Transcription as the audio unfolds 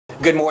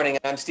Good morning.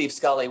 I'm Steve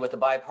Scully with the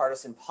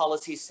Bipartisan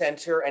Policy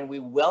Center, and we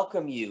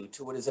welcome you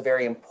to what is a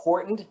very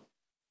important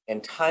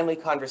and timely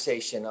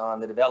conversation on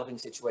the developing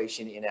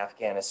situation in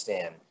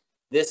Afghanistan.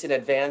 This in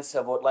advance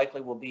of what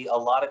likely will be a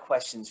lot of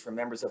questions from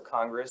members of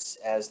Congress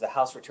as the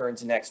House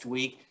returns next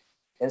week.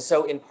 And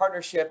so in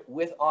partnership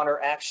with Honor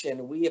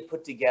Action, we have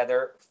put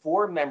together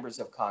 4 members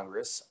of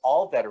Congress,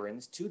 all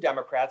veterans, 2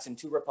 Democrats and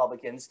 2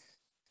 Republicans,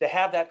 to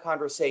have that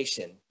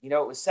conversation. You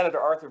know, it was Senator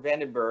Arthur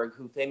Vandenberg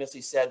who famously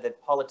said that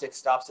politics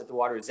stops at the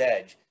water's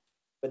edge.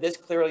 But this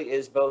clearly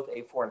is both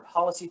a foreign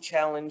policy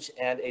challenge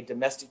and a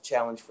domestic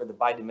challenge for the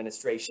Biden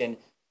administration,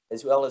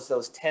 as well as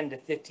those 10 to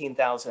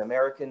 15,000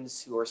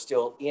 Americans who are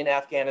still in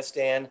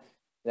Afghanistan.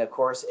 And of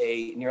course,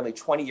 a nearly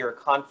 20-year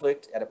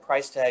conflict at a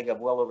price tag of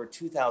well over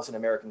 2,000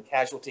 American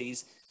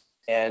casualties,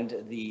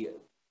 and the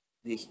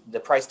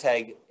price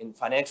tag in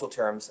financial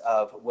terms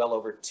of well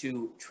over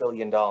 $2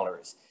 trillion.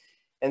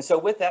 And so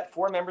with that,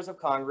 4 members of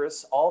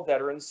Congress, all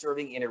veterans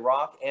serving in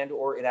Iraq and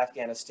or in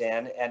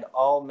Afghanistan, and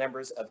all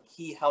members of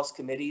key House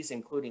committees,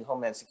 including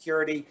Homeland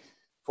Security,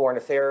 Foreign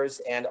Affairs,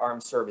 and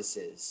Armed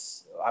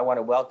Services. I want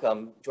to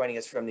welcome, joining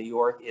us from New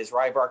York, is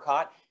Rai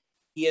Barkat.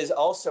 He is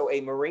also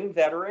a Marine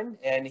veteran,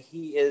 and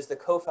he is the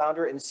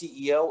co-founder and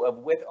CEO of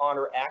With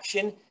Honor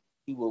Action.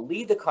 He will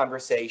lead the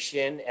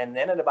conversation, and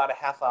then in about a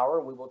half hour,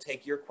 we will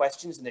take your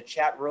questions in the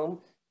chat room.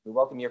 We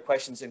welcome your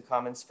questions and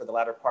comments for the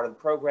latter part of the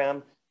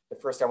program.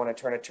 But first, I want to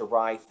turn it to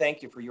Rai.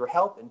 Thank you for your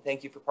help, and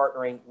thank you for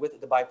partnering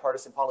with the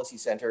Bipartisan Policy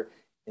Center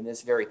in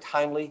this very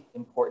timely,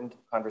 important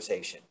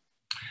conversation.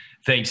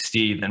 Thanks,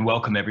 Steve, and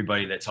welcome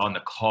everybody that's on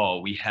the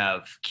call. We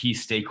have key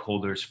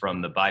stakeholders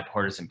from the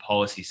Bipartisan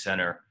Policy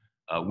Center,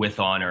 With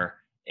Honor,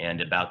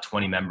 and about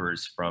 20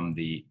 members from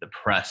the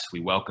press.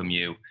 We welcome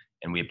you,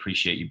 and we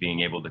appreciate you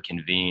being able to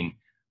convene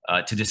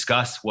to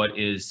discuss what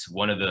is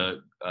one of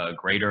the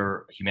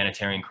greater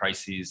humanitarian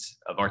crises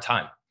of our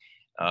time.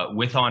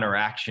 With Honor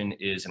Action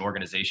is an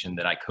organization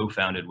that I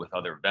co-founded with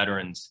other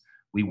veterans.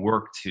 We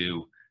work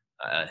to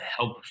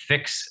help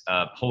fix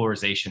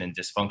polarization and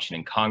dysfunction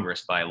in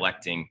Congress by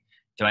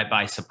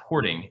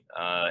supporting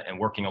and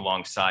working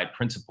alongside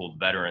principled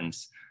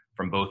veterans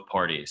from both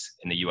parties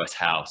in the U.S.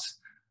 House.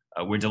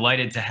 We're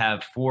delighted to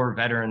have 4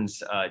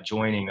 veterans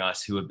joining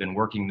us who have been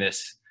working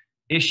this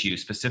issue,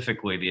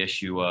 specifically the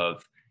issue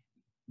of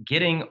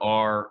getting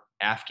our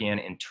Afghan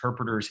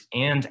interpreters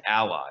and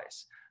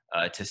allies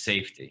to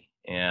safety.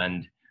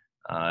 And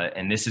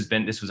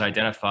this was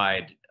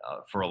identified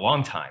for a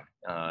long time,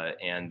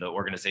 and the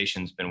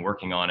organization's been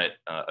working on it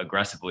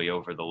aggressively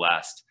over the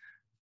last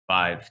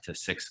 5 to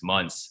 6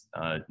 months.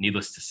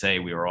 Needless to say,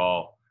 we were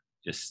all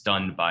just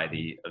stunned by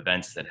the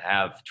events that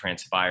have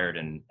transpired,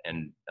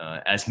 and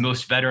as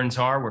most veterans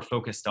are, we're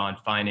focused on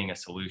finding a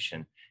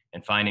solution,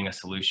 and finding a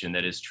solution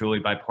that is truly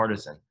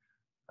bipartisan.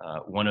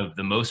 One of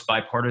the most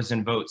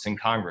bipartisan votes in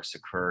Congress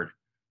occurred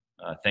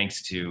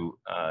thanks to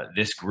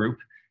this group,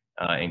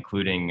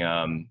 including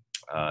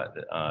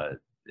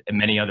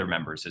many other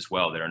members as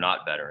well that are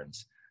not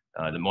veterans.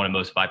 One of the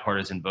most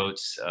bipartisan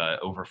votes,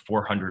 over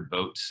 400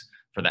 votes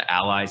for the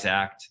Allies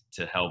Act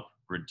to help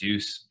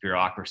reduce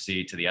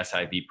bureaucracy to the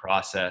SIV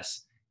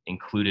process,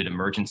 included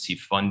emergency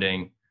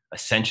funding,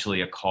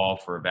 essentially a call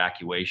for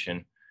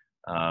evacuation.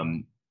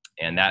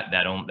 And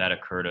that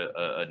occurred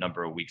a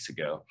number of weeks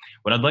ago.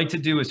 What I'd like to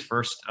do is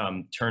first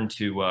turn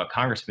to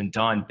Congressman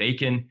Don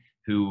Bacon,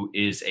 who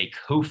is a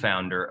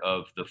co-founder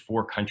of the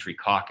 4-Country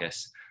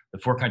Caucus. The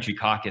 4-Country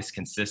Caucus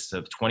consists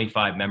of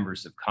 25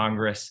 members of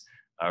Congress,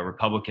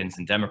 Republicans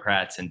and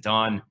Democrats, and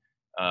Don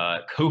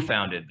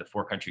co-founded the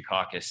 4-Country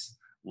Caucus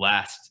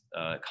last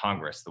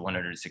Congress, the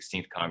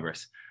 116th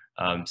Congress.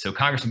 So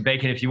Congressman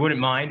Bacon, if you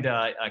wouldn't mind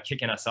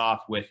kicking us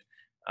off with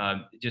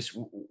just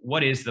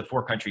what is the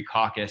 4-Country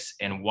Caucus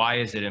and why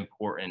is it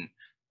important,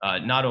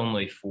 not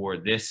only for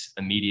this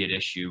immediate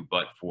issue,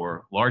 but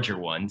for larger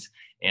ones.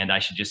 And I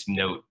should just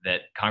note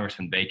that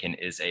Congressman Bacon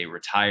is a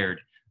retired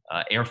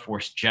Air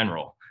Force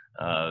general.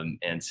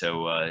 And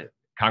so,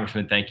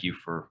 Congressman, thank you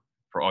for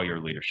all your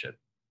leadership.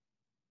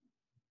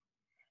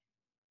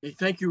 Hey,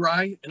 thank you,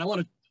 Rai. And I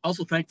want to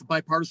also thank the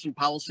Bipartisan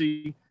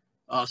Policy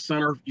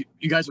Center.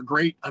 You guys are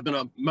great. I've been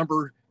a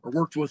member or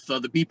worked with the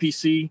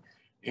BPC,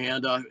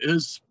 and it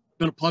has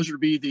been a pleasure to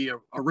be the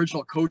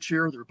original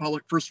co-chair, the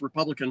first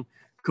Republican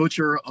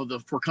co-chair of the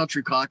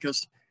 4-Country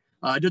Caucus.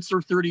 I did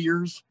serve 30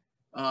 years.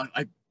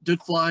 I did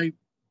fly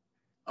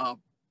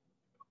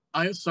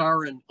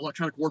ISR and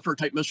electronic warfare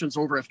type missions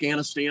over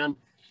Afghanistan.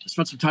 I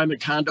spent some time in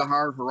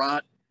Kandahar,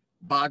 Herat,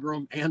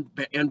 Bagram,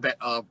 and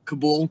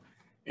Kabul.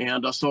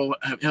 And so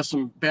I have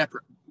some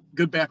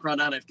good background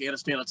on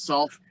Afghanistan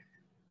itself.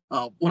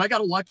 When I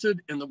got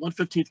elected in the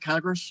 115th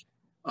Congress,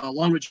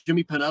 along with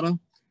Jimmy Panetta,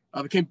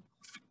 it became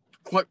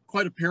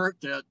quite apparent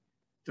that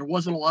there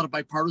wasn't a lot of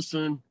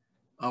bipartisan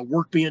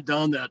work being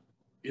done, that,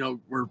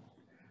 where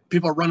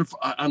people are running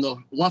on the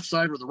left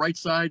side or the right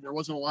side. There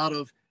wasn't a lot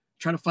of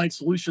trying to find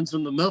solutions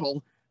in the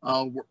middle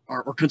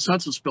or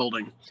consensus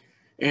building.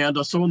 And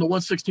so in the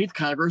 116th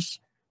Congress,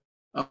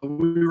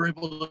 we were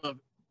able to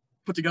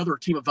put together a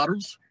team of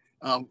veterans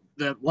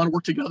that want to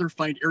work together,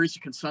 find areas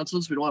of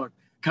consensus. We don't want to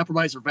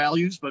compromise our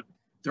values, but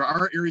there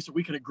are areas that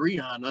we can agree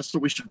on. That's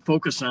what we should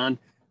focus on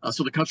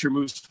so the country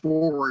moves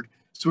forward.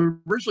 So we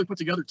originally put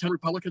together 10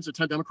 Republicans and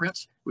 10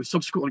 Democrats. We've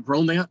subsequently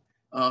grown that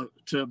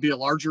to be a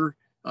larger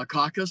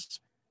caucus,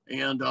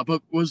 and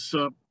but was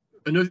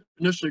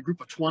initially a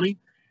group of 20.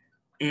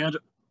 And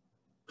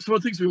some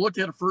of the things we looked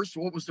at first,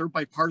 what was their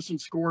bipartisan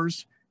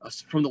scores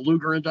from the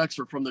Lugar Index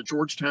or from the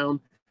Georgetown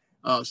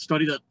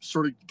study that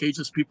sort of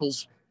gauges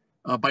people's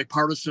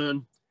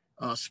bipartisan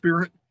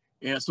spirit.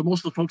 And so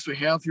most of the folks we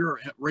have here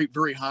rate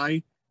very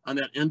high on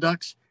that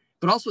index,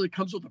 but also it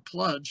comes with a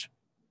pledge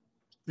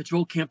that you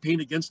will campaign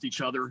against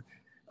each other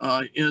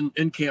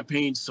in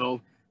campaigns.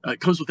 So it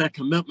comes with that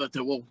commitment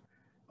that we'll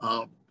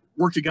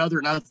work together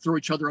and not throw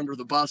each other under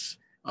the bus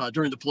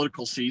during the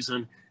political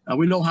season.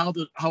 We know how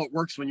it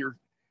works when you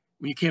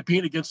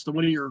campaign against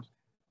one of your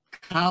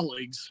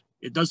colleagues.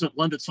 It doesn't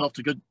lend itself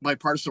to good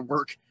bipartisan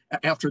work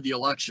after the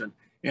election.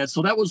 And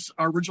so that was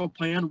our original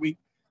plan. We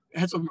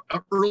had some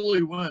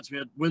early wins. We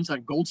had wins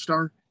on Gold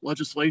Star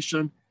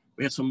legislation.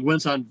 We had some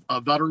wins on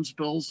veterans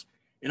bills.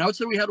 And I would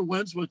say we had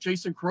wins with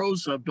Jason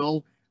Crow's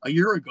bill a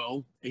year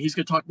ago. And he's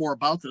going to talk more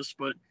about this.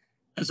 But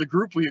as a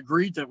group, we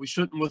agreed that we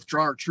shouldn't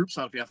withdraw our troops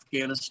out of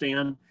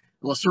Afghanistan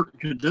unless certain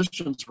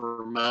conditions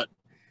were met.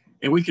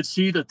 And we could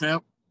see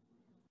that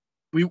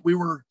we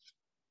were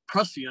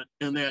prescient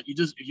in that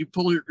if you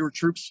pull your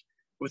troops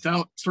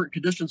without certain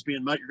conditions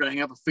being met, you're going to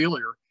have a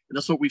failure. And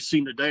that's what we've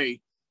seen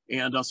today.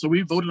 And so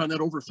we voted on that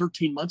over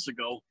 13 months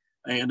ago,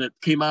 and it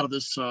came out of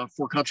this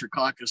four-country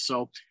caucus.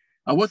 So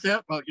with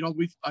that,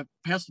 I've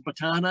passed the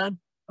baton on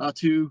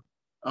to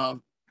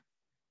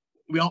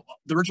the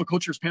original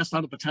co-chairs passed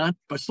on the baton,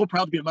 but still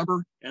proud to be a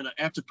member and an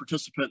active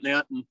participant in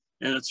that. And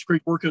it's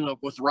great working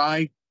with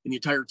Rye and the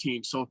entire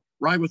team. So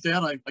Rye, with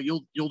that, I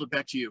yield it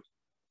back to you.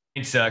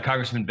 Thanks,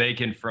 Congressman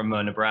Bacon from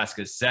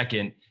Nebraska's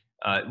 2nd.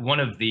 One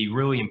of the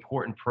really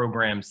important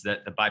programs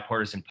that the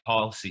Bipartisan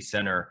Policy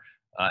Center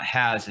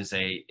has is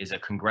a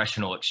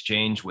congressional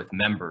exchange with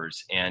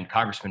members. And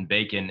Congressman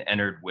Bacon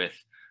entered with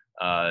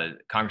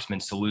Congressman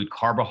Salud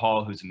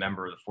Carbajal, who's a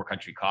member of the Four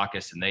Country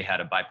Caucus, and they had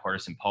a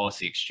bipartisan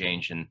policy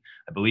exchange in,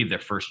 I believe, their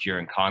first year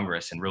in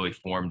Congress, and really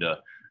formed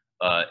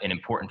an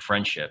important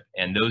friendship.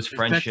 And those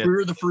friendships— In fact, we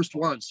were the first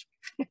ones.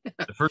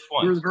 The first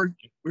ones. We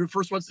were the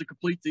first ones to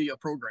complete the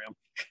program.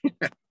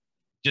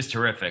 Just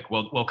terrific.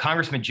 Well,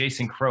 Congressman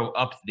Jason Crow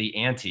upped the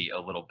ante a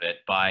little bit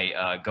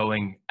by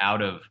going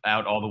out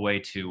all the way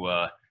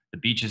to the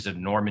beaches of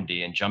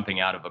Normandy and jumping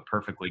out of a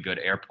perfectly good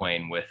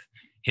airplane with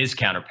his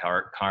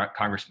counterpart,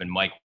 Congressman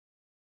Mike,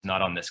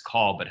 not on this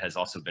call, but has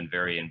also been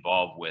very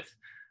involved with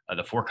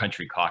the Four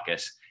Country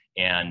Caucus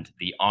and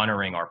the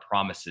Honoring Our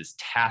Promises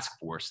task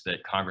force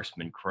that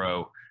Congressman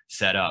Crow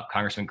set up.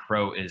 Congressman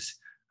Crow is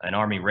an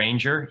Army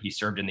Ranger. He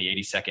served in the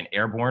 82nd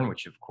Airborne,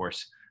 which of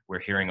course we're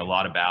hearing a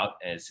lot about,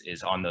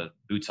 is on the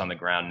boots on the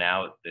ground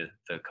now at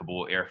the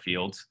Kabul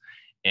airfields,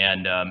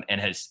 and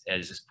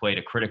has played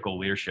a critical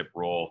leadership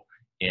role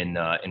in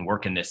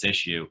working this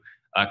issue.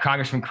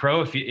 Congressman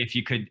Crow, if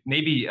you could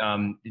maybe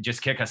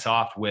just kick us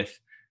off with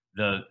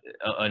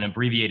an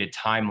abbreviated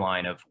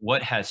timeline of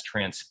what has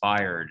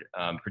transpired,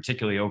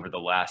 particularly over the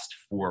last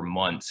 4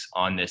 months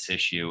on this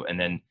issue, and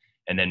then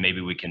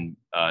maybe we can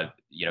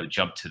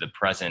jump to the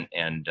present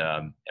and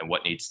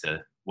what needs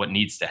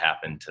to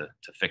happen to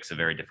fix a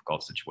very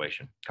difficult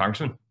situation.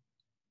 Congressman?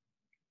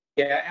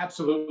 Yeah,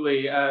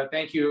 absolutely.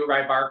 Thank you,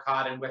 Rai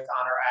Barkot, and with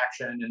Honor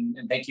Action,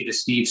 and thank you to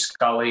Steve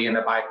Scully and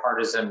the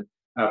Bipartisan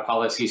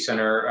Policy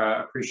Center.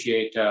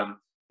 Appreciate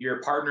your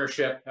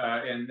partnership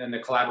and the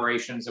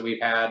collaborations that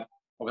we've had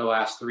over the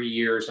last 3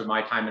 years of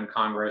my time in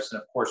Congress,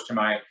 and of course to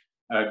my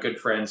good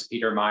friends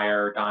Peter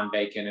Meyer, Don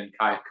Bacon, and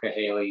Kai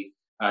Cahaley,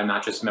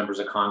 not just members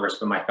of Congress,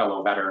 but my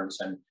fellow veterans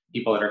and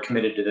people that are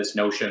committed to this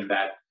notion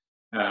that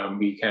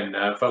we can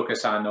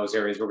focus on those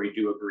areas where we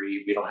do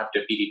agree. We don't have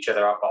to beat each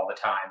other up all the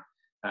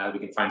time. We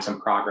can find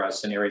some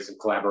progress in areas of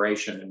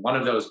collaboration. And one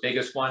of those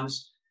biggest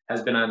ones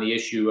has been on the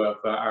issue of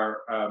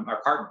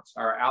our partners,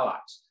 our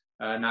allies,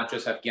 not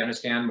just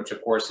Afghanistan, which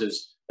of course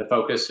is the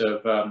focus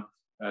of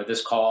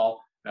this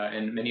call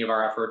and many of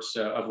our efforts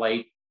of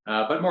late,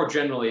 but more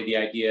generally the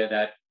idea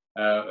that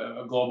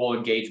a global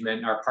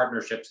engagement, our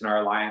partnerships and our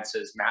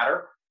alliances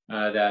matter,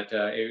 that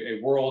a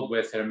world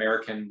with an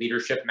American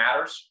leadership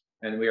matters,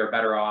 and we are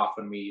better off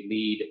when we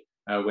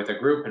lead with a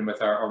group and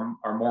with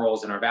our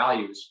morals and our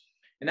values.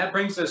 And that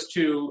brings us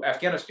to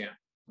Afghanistan.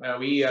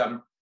 We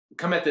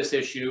come at this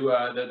issue,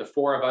 the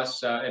four of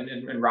us,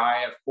 and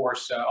Rai, of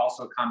course,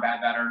 also a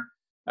combat veteran,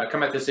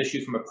 come at this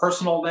issue from a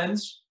personal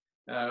lens.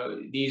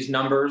 These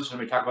numbers,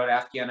 when we talk about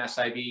Afghan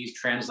SIVs,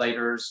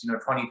 translators,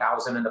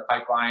 20,000 in the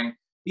pipeline,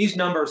 these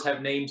numbers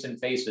have names and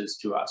faces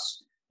to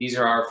us. These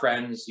are our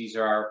friends, these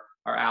are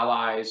our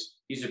allies,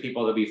 these are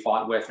people that we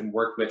fought with and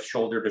worked with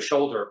shoulder to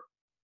shoulder.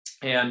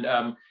 And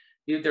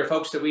they're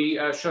folks that we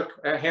shook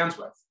hands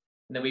with,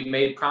 and that we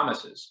made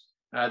promises.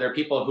 They're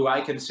people who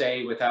I can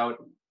say without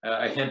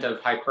a hint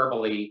of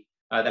hyperbole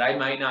that I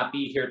might not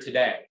be here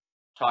today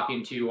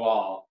talking to you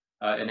all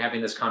in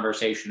having this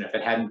conversation if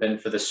it hadn't been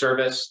for the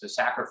service, the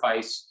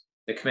sacrifice,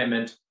 the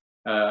commitment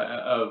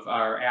of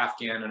our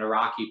Afghan and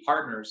Iraqi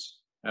partners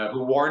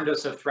who warned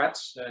us of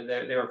threats.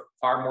 They were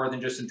far more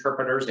than just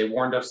interpreters. They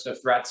warned us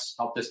of threats,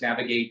 helped us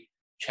navigate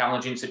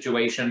challenging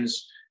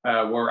situations,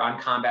 were on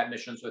combat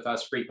missions with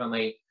us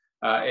frequently,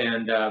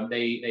 and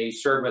they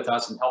served with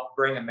us and helped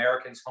bring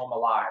Americans home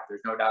alive.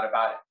 There's no doubt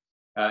about it.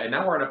 And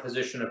now we're in a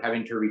position of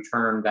having to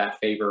return that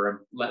favor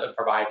and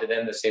provide to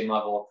them the same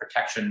level of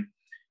protection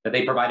that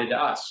they provided to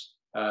us,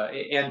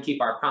 and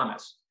keep our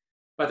promise.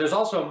 But there's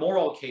also a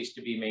moral case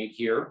to be made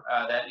here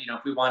that, you know,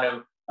 if we want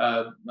to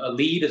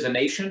lead as a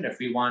nation, if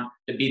we want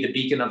to be the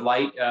beacon of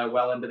light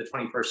well into the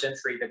 21st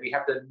century, that we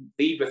have to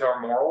lead with our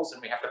morals,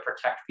 and we have to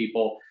protect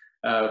people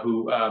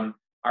who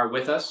are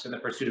with us in the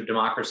pursuit of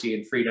democracy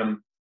and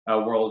freedom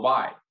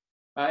worldwide.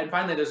 And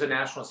finally, there's a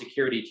national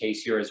security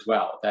case here as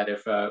well, that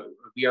if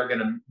we are going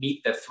to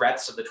meet the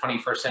threats of the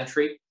 21st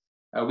century,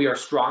 we are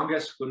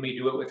strongest when we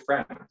do it with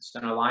friends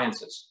and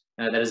alliances.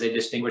 That is a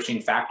distinguishing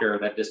factor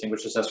that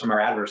distinguishes us from our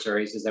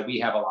adversaries, is that we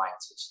have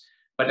alliances.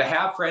 But to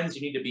have friends,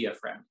 you need to be a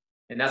friend.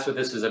 And that's what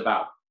this is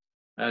about.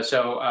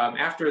 So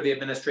after the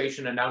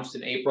administration announced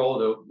in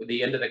April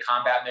the end of the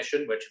combat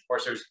mission, which of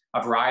course there's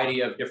a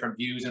variety of different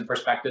views and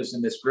perspectives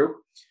in this group,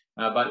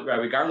 but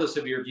regardless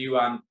of your view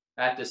on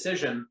that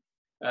decision,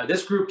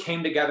 this group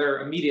came together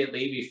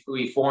immediately.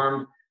 We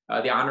formed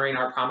the Honoring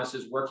Our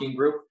Promises Working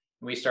Group,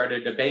 and we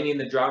started banging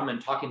the drum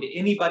and talking to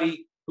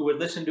anybody who would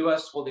listen to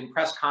us, holding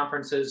press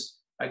conferences,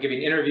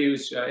 giving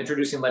interviews,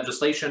 introducing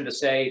legislation to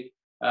say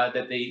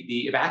that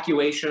the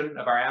evacuation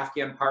of our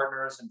Afghan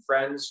partners and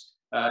friends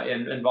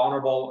and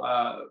vulnerable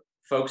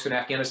folks in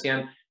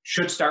Afghanistan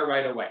should start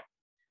right away.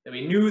 That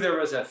we knew there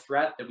was a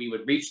threat, that we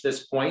would reach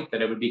this point,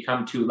 that it would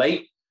become too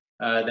late,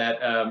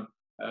 that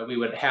we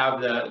would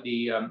have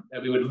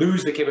we would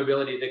lose the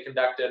capability to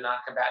conduct a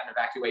non-combatant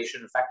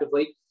evacuation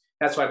effectively.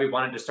 That's why we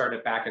wanted to start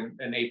it back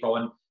in April.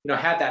 And, you know,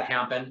 had that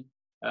happened,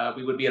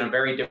 we would be in a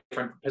very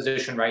different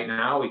position right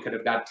now. We could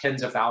have got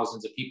tens of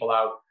thousands of people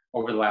out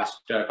over the last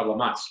couple of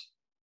months.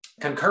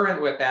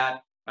 Concurrent with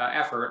that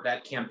effort,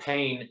 that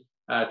campaign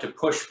to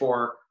push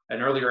for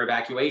an earlier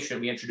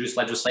evacuation, we introduced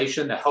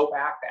legislation, the HOPE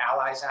Act, the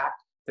Allies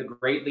Act, to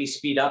greatly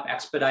speed up,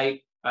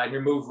 expedite, and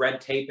remove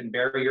red tape and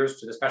barriers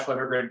to the Special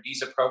Immigrant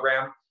Visa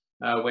Program,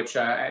 which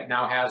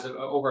now has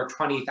over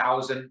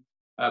 20,000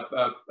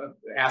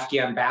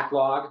 Afghan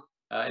backlog,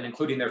 and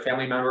including their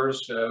family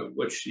members,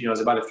 which, you know, is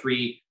about a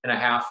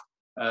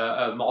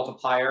 3.5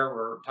 multiplier.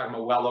 We're talking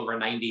about well over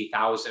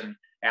 90,000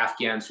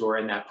 Afghans who are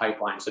in that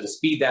pipeline. So to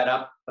speed that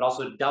up, but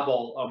also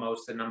double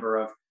almost the number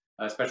of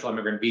special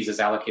immigrant visas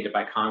allocated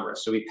by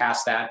Congress. So we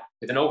passed that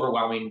with an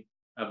overwhelming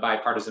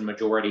bipartisan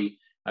majority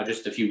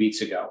just a few weeks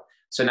ago.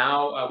 So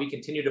now we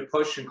continue to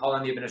push and call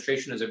on the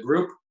administration as a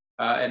group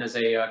and as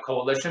a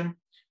coalition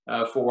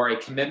for a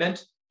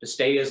commitment to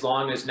stay as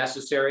long as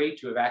necessary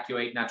to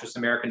evacuate not just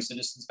American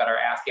citizens, but our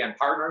Afghan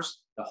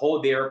partners, to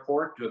hold the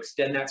airport, to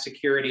extend that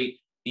security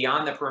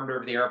beyond the perimeter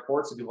of the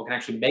airport so people can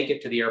actually make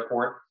it to the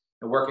airport,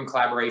 and work in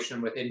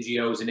collaboration with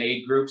NGOs and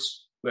aid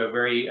groups who have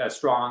very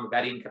strong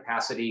vetting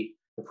capacity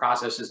to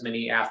process as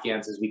many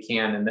Afghans as we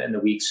can in the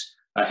weeks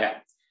ahead.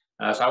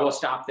 So I will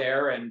stop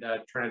there and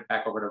turn it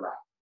back over to Rob.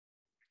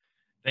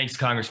 Thanks,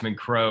 Congressman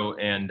Crow,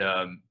 and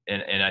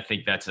I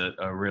think that's a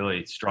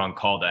really strong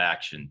call to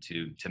action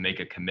to make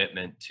a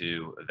commitment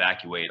to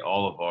evacuate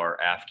all of our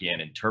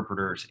Afghan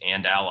interpreters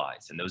and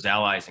allies, and those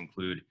allies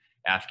include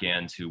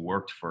Afghans who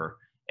worked for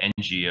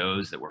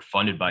NGOs that were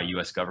funded by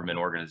U.S. government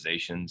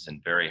organizations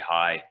and very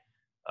high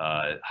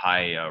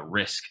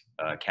risk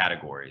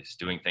categories,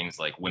 doing things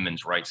like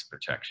women's rights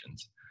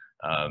protections.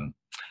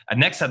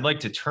 Next, I'd like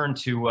to turn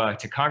to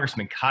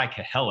Congressman Kai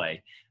Kahele.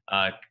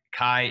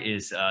 Kai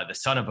is the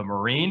son of a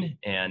Marine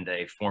and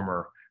a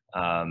former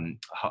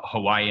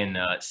Hawaiian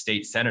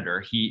state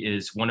senator. He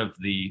is one of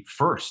the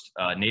first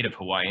Native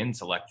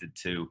Hawaiians elected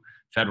to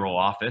federal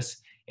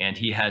office, and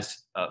he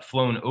has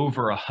flown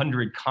over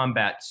 100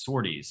 combat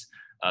sorties,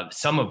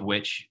 some of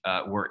which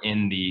were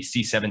in the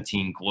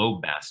C-17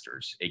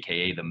 Globemasters,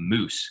 aka the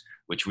Moose,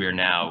 which we are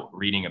now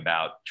reading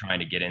about trying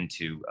to get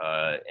into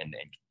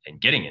and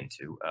getting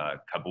into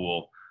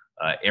Kabul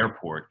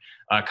airport.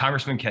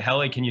 Congressman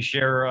Kahele, can you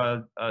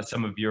share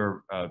some of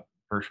your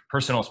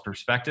personal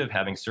perspective,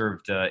 having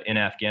served in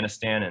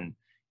Afghanistan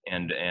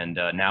and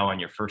now on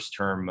your first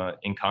term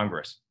in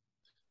Congress?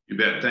 You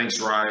bet. Thanks,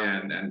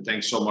 Ryan, and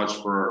thanks so much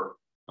for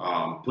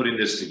putting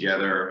this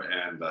together.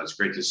 And it's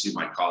great to see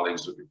my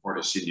colleagues. Looking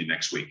forward to seeing you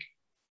next week.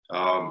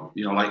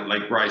 You know,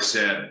 like Bryce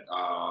said,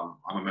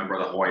 I'm a member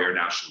of the Hawaii Air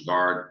National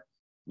Guard.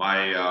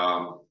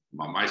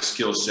 My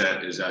skill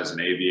set is as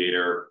an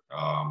aviator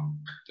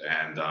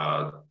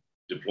and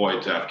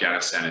deployed to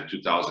Afghanistan in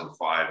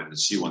 2005 in the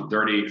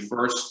C-130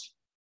 first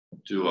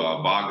to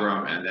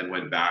Bagram, and then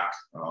went back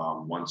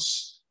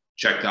once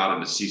checked out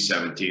in the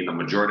C-17. The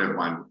majority of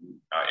my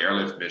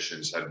airlift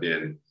missions have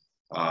been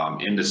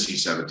in the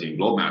C-17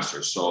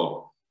 Globemasters.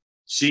 So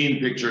seeing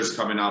pictures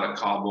coming out of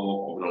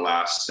Kabul over the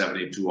last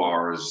 72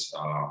 hours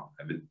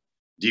have been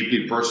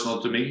deeply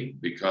personal to me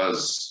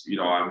because, you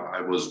know,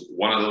 I was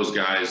one of those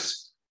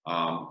guys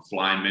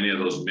flying many of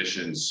those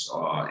missions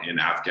in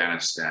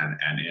Afghanistan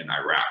and in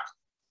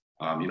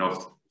Iraq. You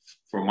know,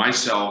 for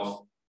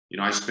myself, you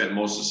know, I spent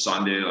most of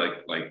Sunday,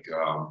 like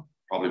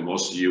probably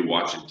most of you,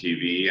 watching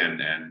TV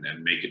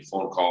and making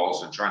phone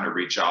calls and trying to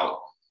reach out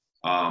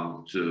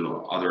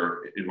to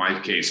other, in my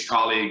case,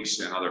 colleagues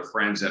and other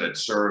friends that had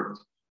served,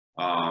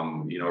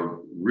 you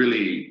know,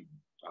 really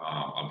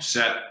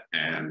upset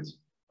and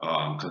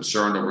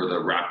concerned over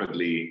the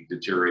rapidly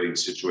deteriorating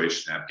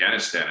situation in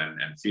Afghanistan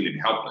and feeling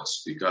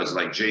helpless because,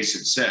 like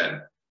Jason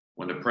said,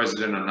 when the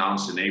president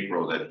announced in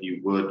April that he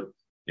would,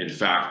 in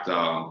fact,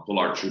 pull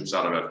our troops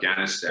out of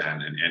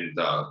Afghanistan and end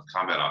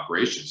combat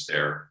operations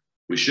there,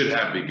 we should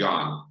have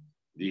begun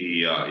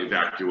the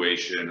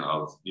evacuation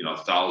of, you know,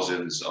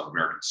 thousands of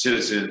American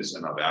citizens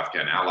and of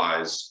Afghan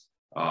allies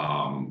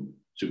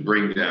to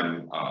bring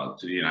them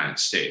to the United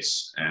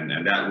States, and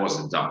that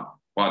wasn't done.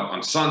 But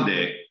on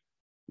Sunday,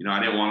 you know, I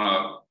didn't want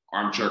to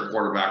armchair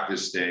quarterback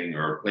this thing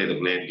or play the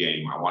blame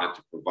game. I wanted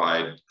to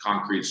provide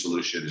concrete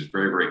solutions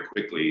very, very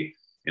quickly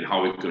in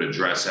how we could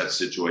address that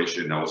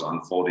situation that was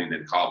unfolding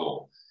in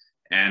Kabul.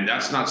 And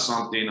that's not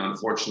something,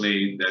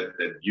 unfortunately,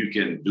 that you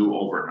can do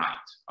overnight.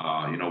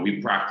 You know, we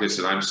practice,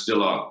 and I'm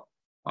still a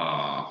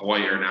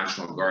Hawaii Air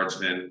National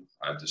Guardsman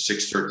at the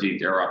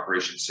 613th Air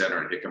Operations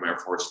Center at Hickam Air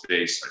Force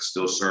Base. I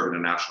still serve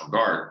in the National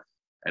Guard.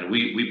 And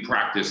we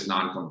practice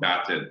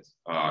non-combatant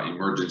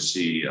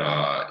emergency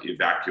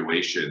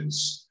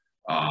evacuations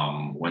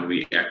when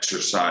we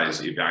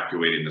exercise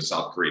evacuating the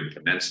South Korean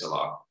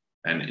Peninsula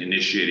and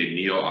initiating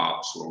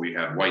neo-ops where we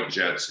have white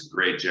jets and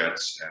gray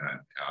jets and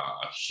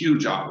a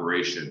huge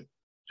operation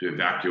to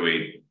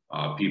evacuate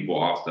people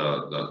off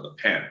the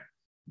pen.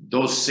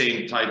 Those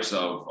same types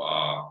of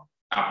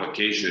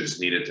applications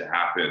needed to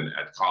happen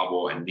at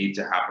Kabul and need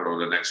to happen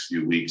over the next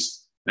few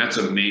weeks. That's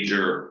a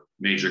major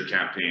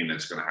campaign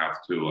that's going to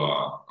have to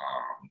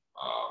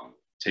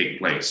take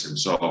place. And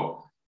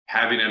so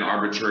having an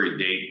arbitrary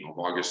date of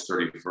August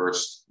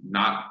 31st,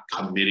 not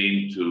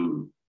committing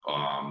to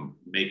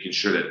making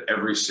sure that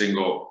every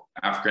single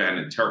Afghan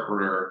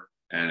interpreter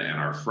and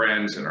our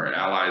friends and our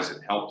allies that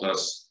helped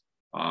us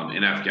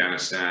in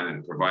Afghanistan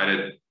and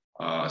provided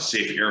a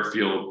safe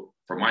airfield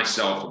for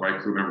myself and my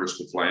crew members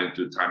to fly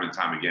into time and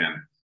time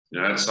again.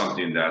 You know, that's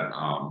something that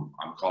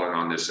I'm calling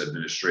on this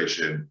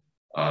administration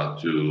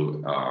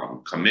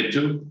to commit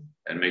to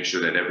and make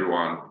sure that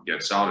everyone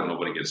gets out and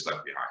nobody gets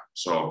left behind.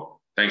 So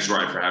thanks,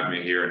 Ryan, for having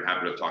me here, and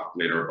happy to talk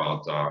later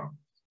about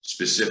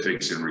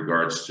specifics in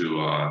regards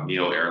to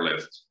NEO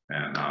airlift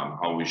and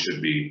how we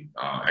should be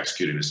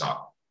executing this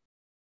out.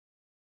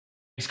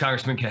 Thanks,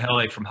 Congressman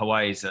Kahele from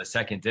Hawaii's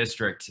 2nd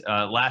District.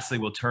 Lastly,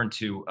 we'll turn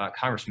to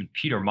Congressman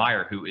Peter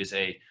Meyer, who is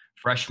a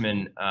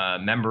freshman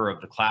member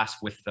of the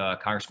class with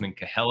Congressman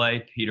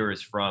Kahele. Peter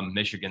is from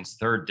Michigan's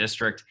 3rd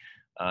District,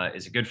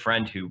 is a good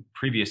friend who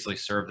previously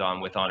served on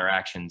With Honor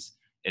Action's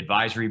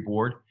advisory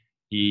board.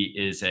 He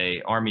is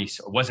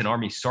was an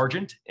Army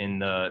sergeant in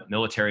the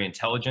military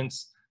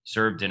intelligence,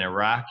 served in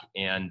Iraq,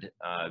 and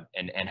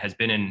has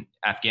been in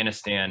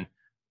Afghanistan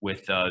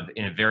with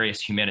in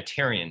various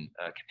humanitarian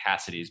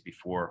capacities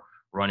before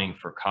running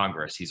for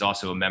Congress. He's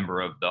also a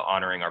member of the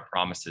Honoring Our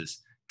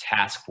Promises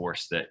task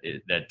force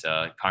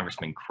that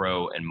Congressman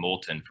Crow and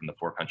Moulton from the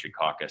Four Country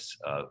Caucus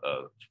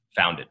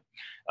founded.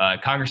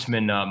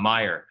 Congressman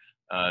Meyer,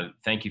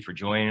 thank you for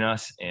joining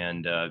us,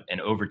 and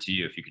over to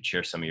you if you could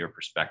share some of your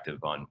perspective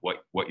on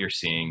what you're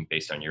seeing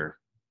based on your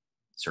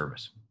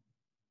service.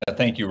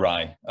 Thank you,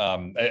 Rye.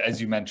 As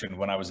you mentioned,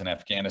 when I was in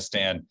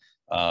Afghanistan,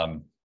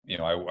 you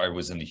know, I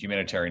was in the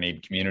humanitarian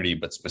aid community,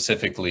 but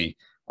specifically,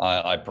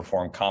 I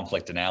performed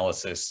conflict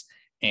analysis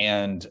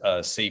and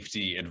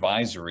safety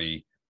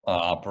advisory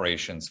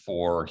operations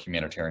for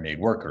humanitarian aid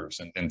workers.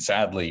 And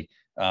sadly,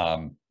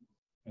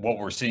 what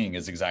we're seeing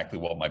is exactly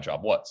what my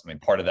job was. I mean,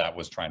 part of that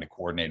was trying to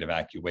coordinate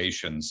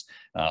evacuations,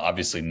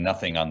 obviously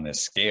nothing on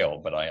this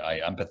scale, but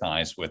I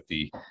empathize with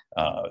the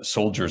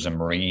soldiers and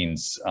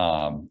Marines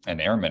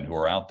and airmen who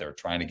are out there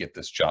trying to get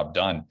this job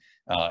done.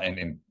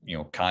 And you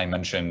know, Kai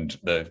mentioned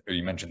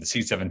you mentioned the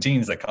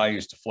C-17s that Kai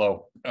used to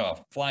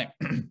fly.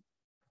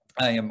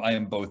 I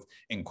am both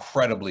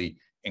incredibly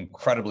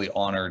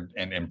honored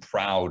and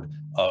proud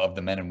of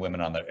the men and women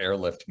on the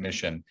airlift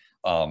mission.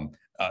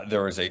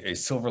 There is a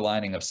silver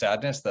lining of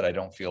sadness that I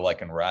don't feel I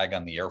can rag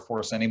on the Air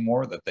Force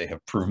anymore, that they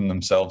have proven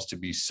themselves to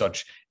be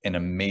such an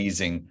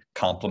amazing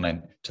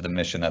complement to the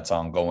mission that's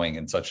ongoing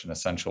and such an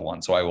essential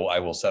one. So I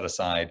will set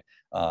aside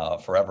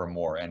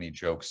forevermore any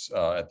jokes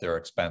at their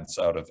expense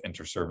out of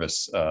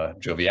inter-service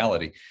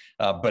joviality.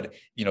 But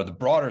you know, the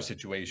broader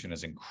situation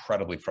is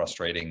incredibly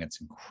frustrating. It's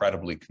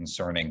incredibly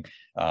concerning.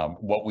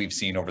 What we've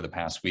seen over the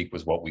past week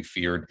was what we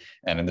feared.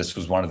 And this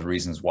was one of the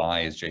reasons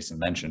why, as Jason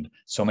mentioned,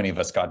 so many of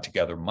us got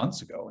together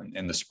months ago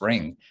in the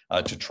spring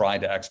to try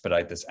to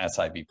expedite this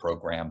SIV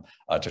program,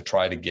 to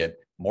try to get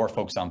more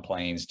folks on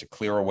planes, to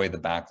clear away the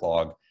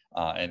backlog.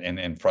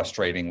 And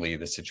frustratingly,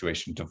 the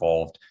situation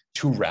devolved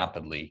too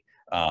rapidly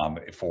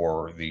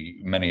for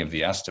many of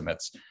the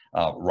estimates.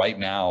 Right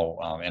now,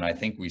 and I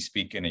think we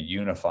speak in a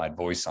unified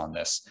voice on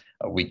this,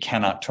 we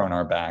cannot turn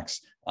our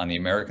backs on the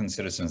American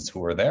citizens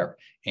who are there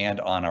and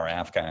on our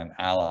Afghan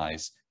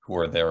allies who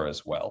are there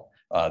as well.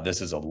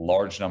 This is a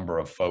large number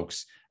of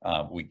folks.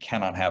 We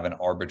cannot have an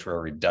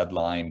arbitrary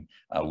deadline.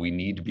 We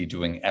need to be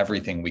doing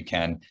everything we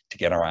can to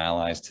get our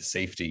allies to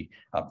safety.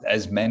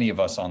 As many of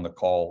us on the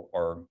call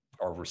are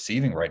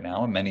receiving right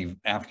now, and many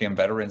Afghan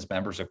veterans,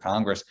 members of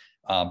Congress,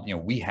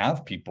 we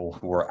have people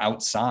who are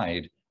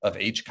outside of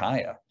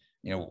HKIA.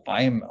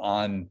 I am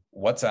on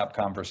WhatsApp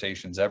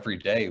conversations every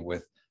day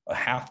with a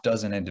half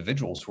dozen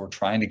individuals who are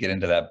trying to get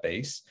into that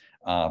base.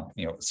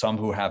 Some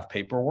who have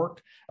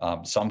paperwork,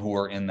 some who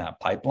are in that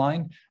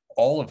pipeline,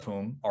 all of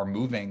whom are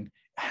moving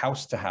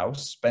house to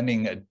house,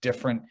 spending a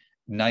different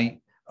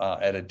night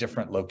at a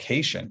different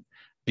location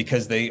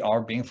because they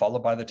are being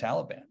followed by the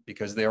Taliban,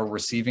 because they are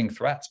receiving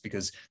threats,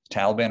 because the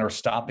Taliban are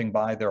stopping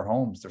by their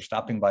homes, they're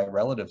stopping by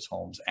relatives'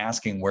 homes,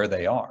 asking where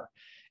they are.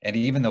 And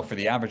even though for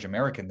the average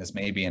American, this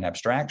may be an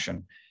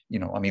abstraction,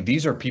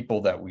 these are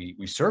people that we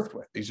served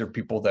with. These are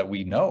people that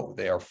we know.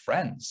 They are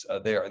friends.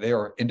 They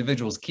are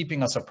individuals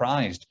keeping us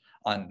apprised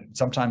on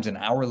sometimes an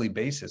hourly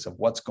basis of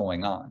what's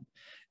going on.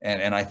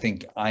 And I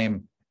think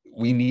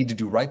we need to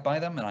do right by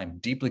them. And I'm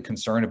deeply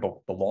concerned about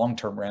what the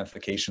long-term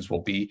ramifications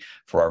will be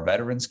for our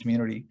veterans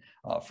community,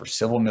 for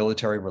civil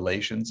military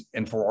relations,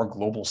 and for our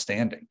global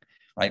standing,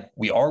 right?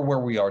 We are where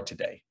we are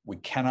today. We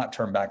cannot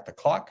turn back the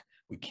clock.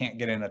 We can't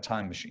get in a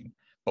time machine,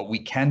 but we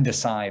can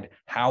decide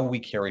how we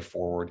carry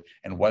forward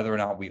and whether or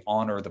not we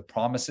honor the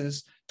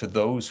promises to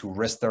those who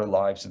risk their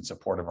lives in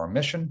support of our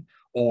mission,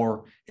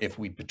 or if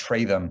we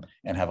betray them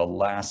and have a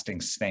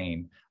lasting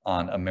stain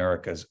on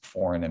America's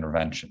foreign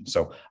intervention.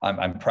 So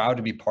I'm proud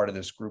to be part of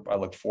this group. I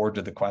look forward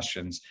to the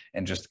questions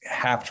and just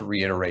have to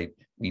reiterate,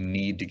 we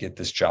need to get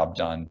this job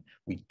done.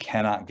 We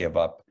cannot give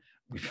up.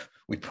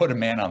 We put a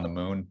man on the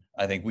moon.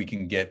 I think we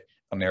can get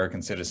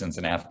American citizens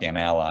and Afghan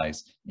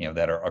allies,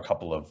 that are a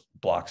couple of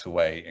blocks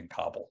away in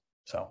Kabul.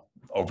 So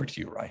over to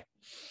you, Rai.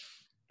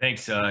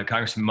 Thanks,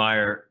 Congressman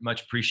Meyer.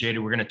 Much appreciated.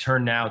 We're going to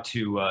turn now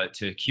to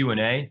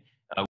Q&A.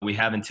 We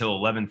have until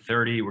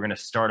 11:30. We're going to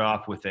start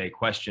off with a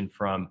question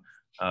from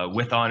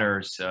With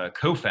Honor's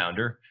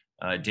co-founder,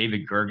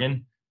 David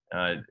Gergen,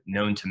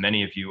 known to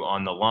many of you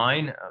on the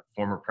line,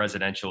 former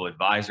presidential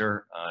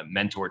advisor,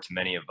 mentor to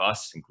many of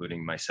us,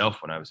 including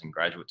myself when I was in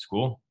graduate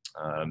school.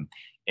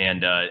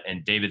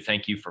 And David,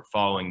 thank you for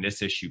following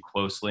this issue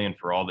closely and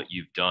for all that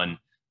you've done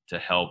to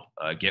help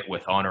get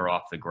With Honor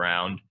off the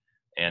ground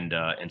and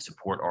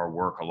support our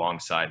work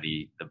alongside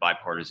the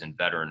Bipartisan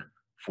Veteran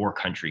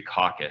Four-Country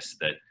Caucus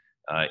that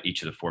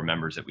each of the four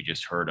members that we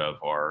just heard of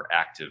are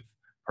active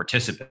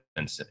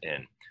participants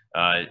in.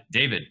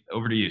 David,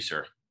 over to you,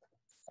 sir.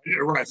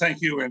 Right,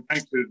 thank you, and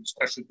thank you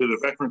especially to the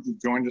veterans who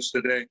joined us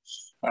today.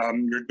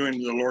 You're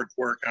doing the Lord's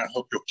work, and I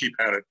hope you'll keep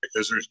at it,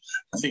 because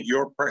I think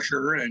your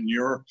pressure and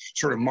your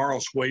sort of moral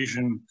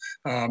suasion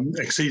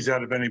exceeds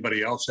that of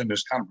anybody else in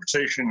this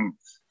conversation,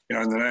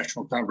 in the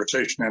national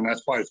conversation, and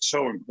that's why it's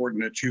so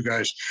important that you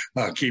guys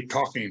keep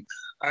talking.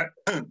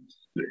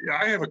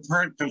 I have a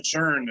current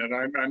concern that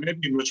I may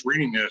be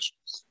misreading this,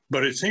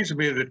 but it seems to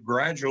me that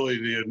gradually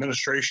the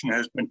administration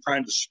has been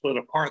trying to split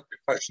apart the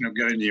question of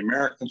getting the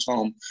Americans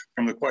home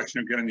from the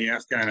question of getting the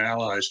Afghan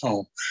allies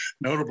home.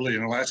 Notably,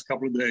 in the last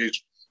couple of days,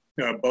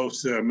 both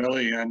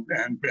Milley and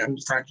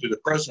frankly the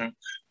president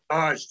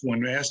dodged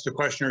when they asked the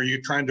question, are you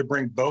trying to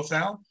bring both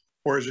out,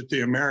 or is it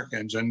the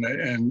Americans?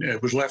 And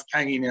it was left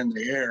hanging in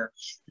the air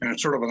in a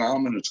sort of an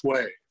ominous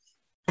way.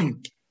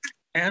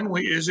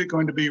 Is it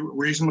going to be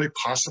reasonably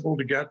possible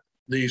to get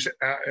these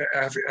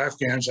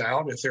Afghans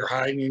out if they're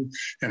hiding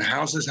in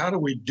houses? How do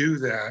we do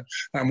that?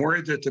 I'm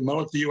worried that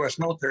the U.S.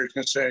 military is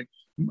going to say,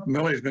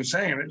 Milley has been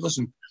saying it,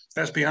 listen,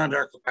 that's beyond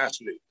our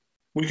capacity.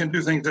 We can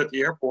do things at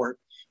the airport,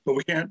 but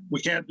we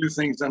can't do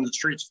things on the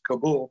streets of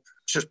Kabul.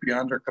 It's just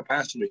beyond our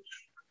capacity.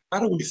 How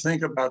do we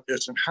think about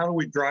this, and how do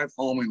we drive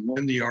home and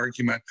win the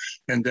argument,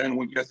 and then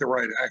we get the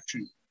right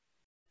action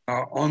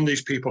on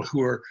these people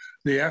who are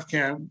the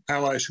Afghan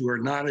allies who are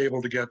not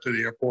able to get to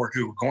the airport,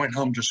 who are going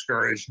home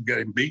discouraged and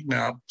getting beaten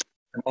up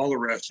and all the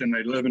rest, and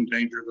they live in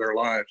danger of their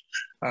lives.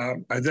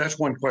 That's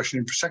one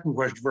question. Second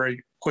question,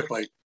 very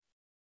quickly.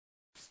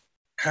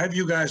 Have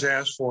you guys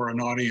asked for an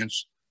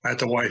audience at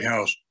the White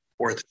House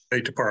or at the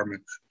State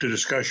Department to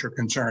discuss your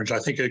concerns? I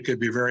think it could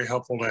be very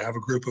helpful to have a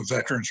group of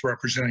veterans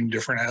representing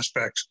different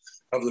aspects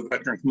of the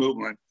veterans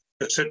movement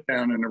to sit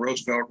down in the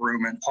Roosevelt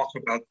room and talk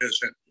about this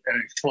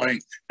and explain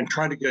and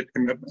try to get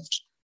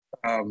commitments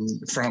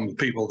from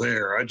people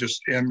there. And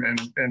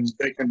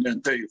they can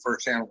then tell you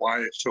firsthand why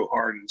it's so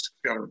hard and it's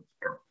got to.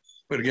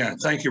 But again,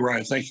 thank you,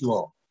 Ryan. Thank you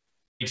all.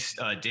 Thanks,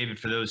 David,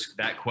 for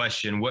that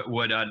question.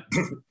 What I'd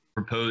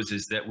propose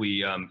is that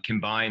we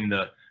combine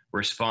the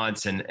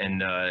response and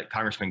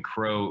Congressman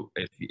Crow,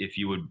 if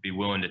you would be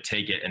willing to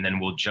take it, and then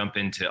we'll jump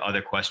into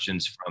other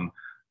questions from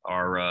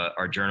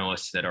our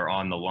journalists that are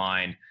on the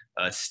line.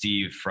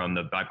 Steve from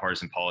the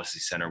Bipartisan Policy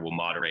Center will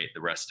moderate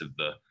the rest of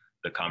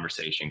the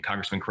conversation.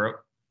 Congressman Crow.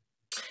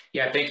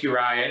 Yeah, thank you,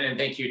 Ryan, and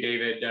thank you,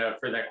 David,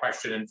 for that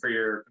question and for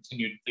your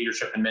continued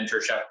leadership and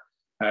mentorship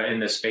in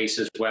this space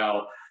as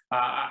well.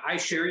 I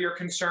share your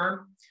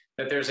concern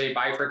that there's a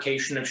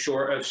bifurcation of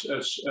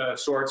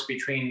sorts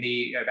between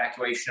the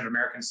evacuation of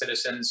American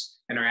citizens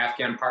and our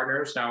Afghan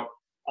partners. Now,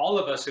 all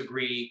of us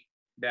agree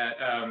that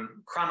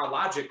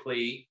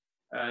chronologically,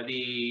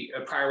 the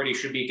priority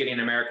should be getting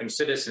American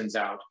citizens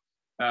out.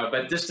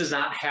 But this does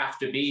not have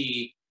to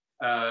be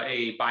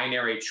a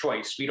binary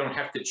choice. We don't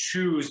have to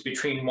choose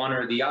between one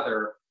or the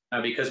other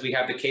because we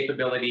have the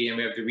capability and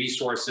we have the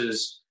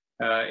resources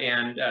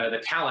and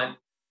the talent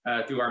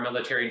through our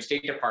military and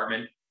State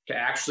Department to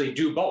actually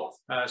do both.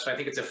 So I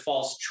think it's a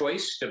false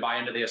choice to buy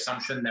into the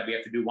assumption that we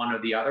have to do one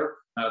or the other.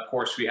 Of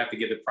course, we have to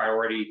give the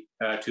priority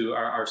to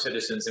our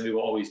citizens, and we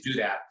will always do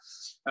that.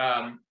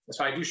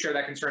 So I do share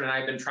that concern, and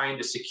I've been trying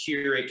to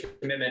secure a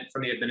commitment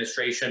from the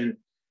administration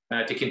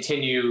to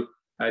continue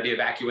the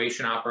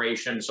evacuation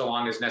operation so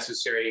long as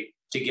necessary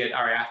to get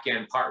our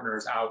Afghan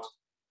partners out,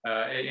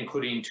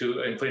 including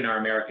our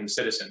American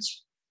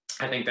citizens.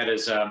 I think that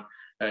is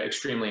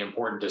extremely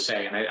important to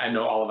say, and I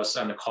know all of us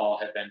on the call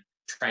have been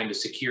trying to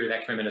secure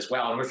that commitment as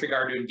well. And with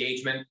regard to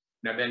engagement,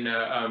 I've been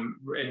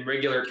in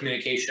regular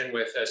communication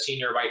with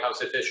senior White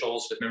House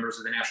officials, with members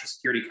of the National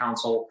Security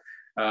Council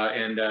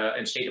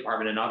and State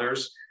Department and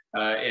others,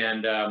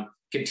 and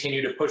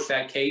continue to push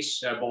that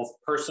case both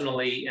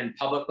personally and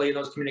publicly in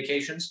those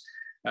communications.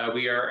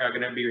 We are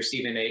going to be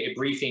receiving a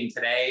briefing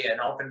today, an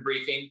open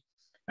briefing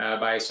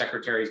by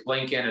Secretaries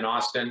Blinken and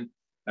Austin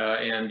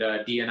and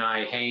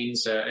DNI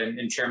Haynes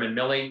and Chairman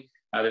Milley.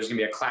 There's going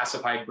to be a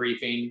classified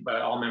briefing,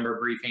 all-member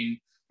briefing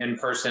in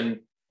person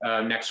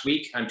next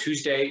week on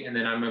Tuesday, and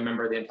then I'm a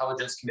member of the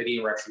Intelligence Committee,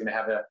 and we're actually going to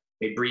have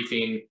a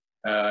briefing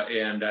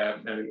and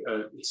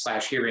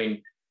slash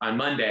hearing on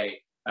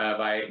Monday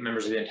by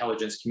members of the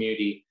intelligence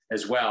community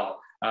as well.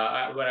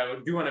 What I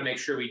do want to make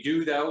sure we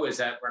do, though, is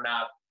that we're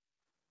not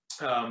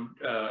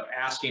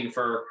asking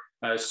for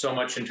so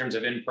much in terms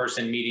of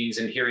in-person meetings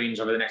and hearings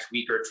over the next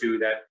week or two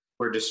that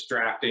we're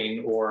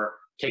distracting or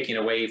taking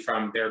away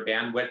from their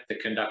bandwidth to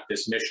conduct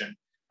this mission,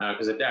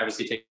 because it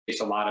obviously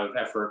takes a lot of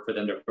effort for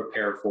them to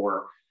prepare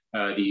for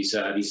these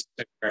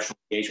congressional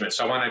engagements.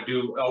 So I want to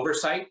do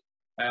oversight,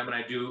 and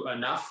I do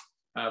enough,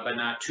 but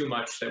not too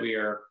much that we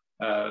are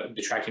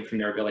detracting from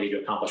their ability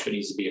to accomplish what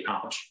needs to be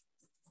accomplished.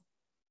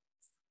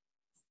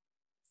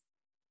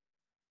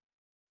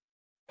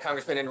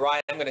 Congressman, and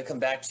Ryan, I'm going to come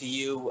back to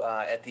you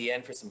at the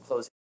end for some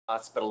closing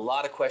thoughts, but a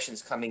lot of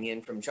questions coming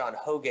in from John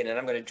Hogan, and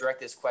I'm going to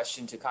direct this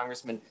question to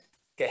Congressman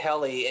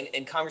Kaheley.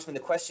 And Congressman, the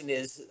question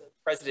is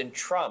President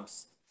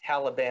Trump's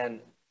Taliban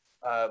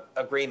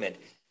agreement.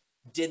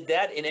 Did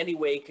that in any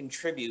way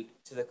contribute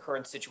to the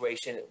current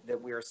situation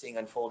that we are seeing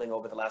unfolding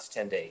over the last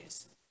 10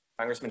 days?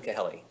 Congressman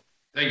Kaheley.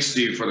 Thanks,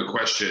 Steve, for the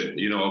question.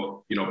 You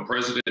know,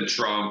 President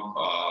Trump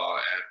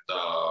and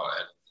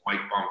Mike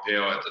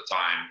Pompeo at the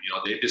time,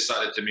 they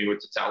decided to meet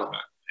with the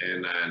Taliban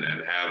and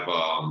have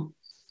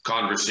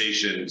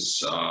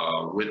conversations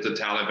with the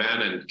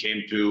Taliban, and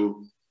came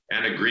to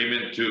an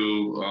agreement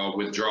to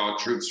withdraw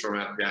troops from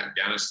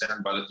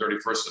Afghanistan by the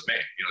 31st of May.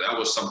 That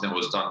was something that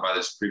was done by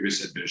this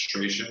previous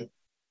administration.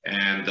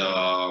 And,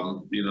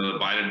 the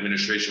Biden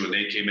administration, when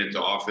they came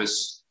into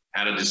office,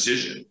 had a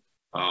decision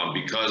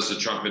because the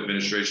Trump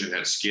administration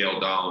had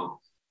scaled down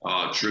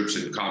troops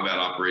in combat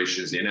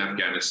operations in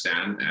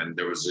Afghanistan, and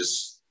there was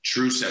this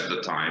truce at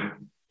the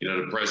time.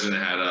 The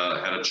president had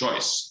a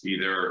choice: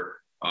 either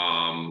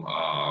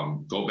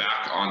go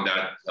back on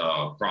that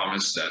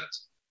promise that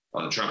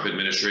the Trump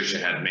administration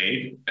had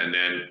made, and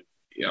then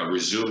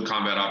resume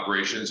combat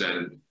operations,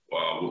 and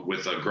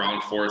with a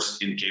ground force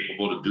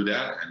incapable to do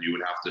that, and you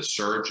would have to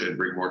surge and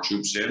bring more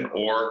troops in,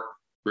 or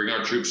bring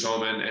our troops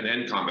home and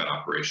end combat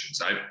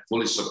operations. I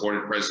fully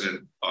supported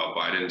President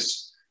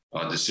Biden's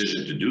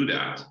decision to do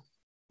that.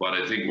 But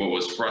I think what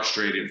was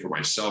frustrating for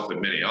myself and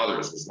many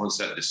others was once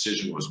that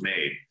decision was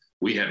made,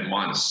 we had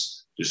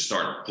months to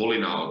start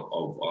pulling out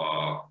of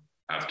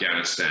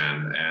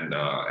Afghanistan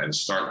and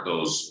start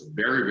those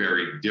very,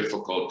 very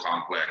difficult,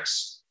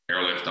 complex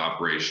airlift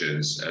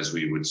operations as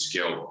we would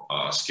scale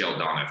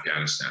down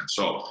Afghanistan.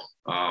 So,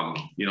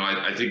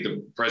 I think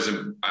the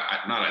president,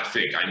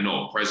 I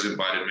know President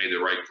Biden made the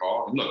right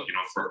call. And look,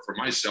 for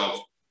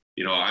myself,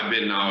 I've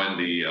been now in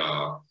the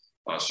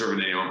serving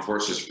in the armed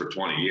forces for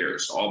 20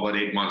 years. All but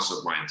 8 months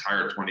of my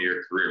entire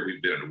 20-year career,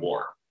 we've been in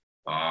war.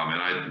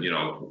 And I,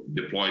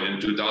 deployed in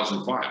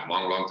 2005,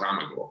 long time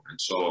ago. And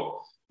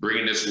so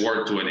bringing this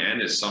war to an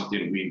end is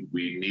something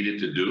we needed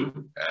to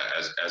do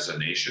as a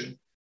nation.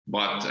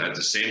 But at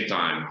the same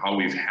time, how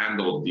we've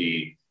handled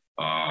the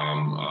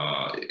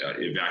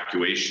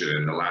evacuation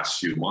in the last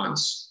few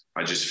months,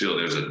 I just feel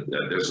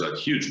there's a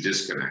huge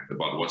disconnect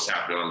about what's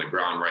happening on the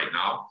ground right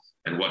now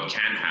and what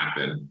can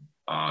happen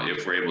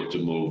if we're able to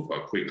move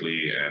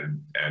quickly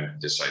and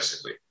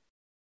decisively.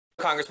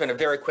 Congressman, a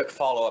very quick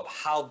follow-up.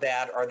 How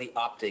bad are the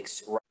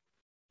optics?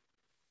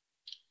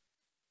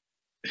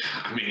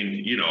 I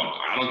mean,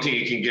 I don't think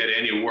it can get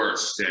any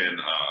worse than,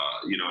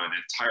 an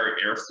entire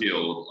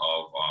airfield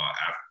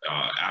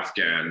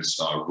Afghans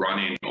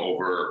running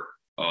over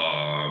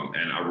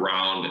and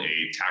around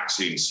a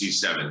taxiing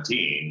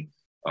C-17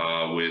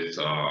 with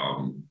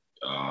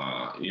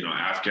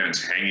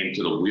Afghans hanging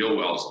to the wheel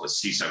wells of the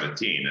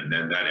C-17, and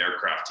then that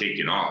aircraft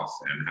taking off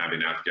and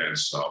having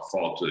Afghans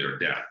fall to their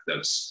death.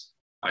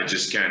 I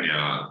just can't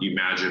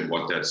imagine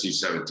what that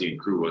C-17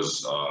 crew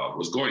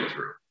was going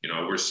through.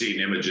 We're seeing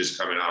images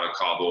coming out of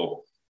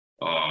Kabul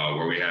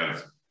where we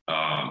have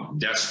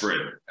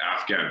desperate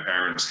Afghan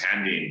parents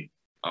handing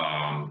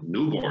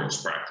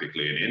newborns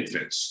practically and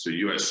infants to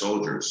U.S.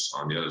 soldiers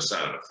on the other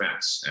side of the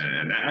fence,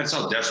 and that's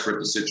how desperate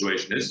the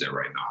situation is there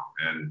right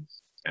now.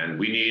 And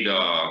we need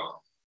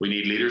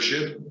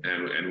leadership,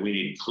 and we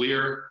need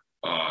clear,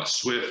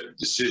 swift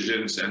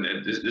decisions. And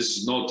this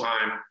is no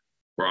time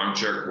for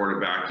armchair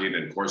quarterbacking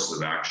and courses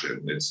of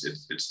action.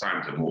 It's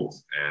time to move.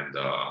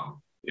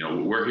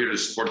 And we're here to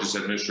support this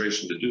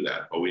administration to do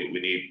that. But we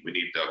need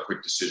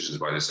quick decisions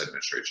by this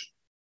administration.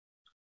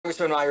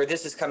 Congressman Meyer,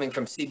 this is coming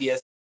from CBS.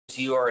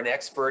 You are an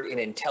expert in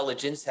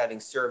intelligence, having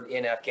served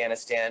in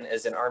Afghanistan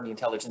as an Army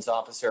intelligence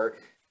officer.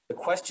 The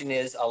question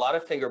is a lot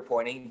of finger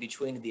pointing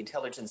between the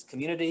intelligence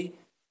community,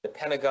 the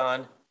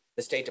Pentagon,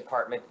 the State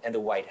Department, and the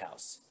White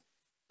House.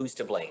 Who's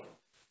to blame?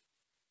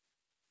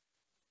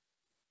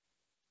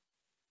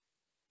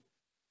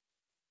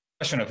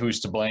 Question of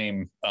who's to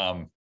blame.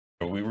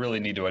 We really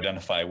need to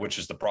identify which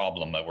is the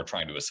problem that we're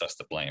trying to assess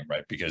the blame,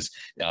 right? Because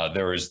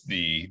there is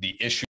the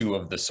issue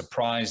of the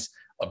surprise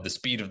of the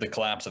speed of the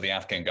collapse of the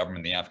Afghan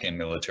government, the Afghan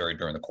military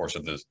during the course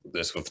of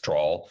this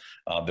withdrawal.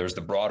 There's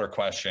the broader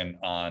question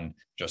on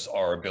just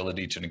our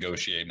ability to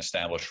negotiate and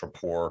establish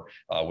rapport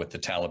with the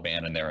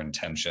Taliban and their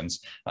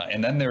intentions.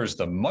 And then there's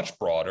the much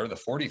broader, the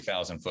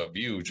 40,000-foot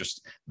view,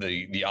 just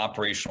the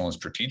operational and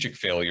strategic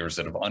failures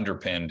that have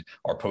underpinned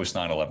our post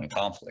 9/11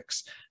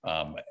 conflicts.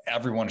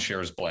 Everyone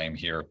shares blame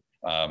here.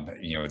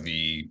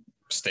 The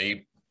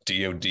state,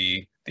 DOD,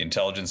 the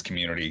intelligence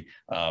community,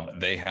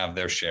 they have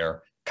their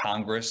share.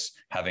 Congress,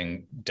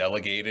 having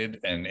delegated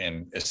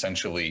and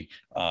essentially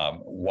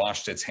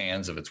washed its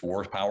hands of its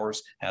war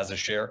powers, has a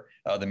share.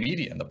 The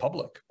media and the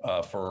public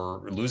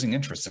for losing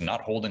interest and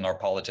not holding our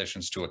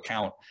politicians to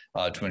account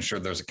to ensure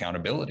there's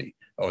accountability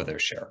over their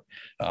share.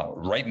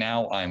 Right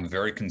now, I'm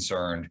very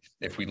concerned.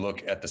 If we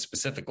look at the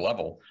specific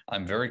level,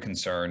 I'm very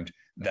concerned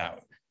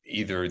that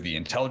either the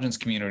intelligence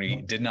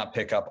community did not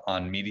pick up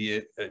on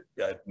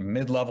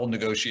mid-level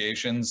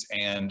negotiations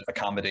and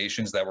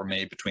accommodations that were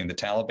made between the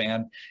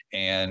Taliban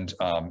and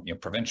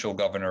provincial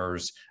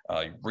governors,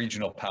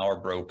 regional power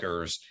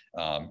brokers,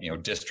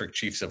 district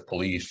chiefs of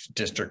police,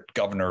 district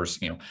governors,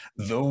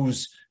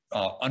 those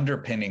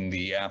underpinning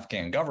the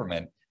Afghan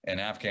government and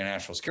Afghan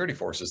national security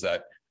forces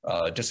that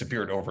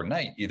disappeared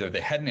overnight. Either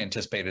they hadn't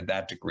anticipated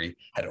that degree,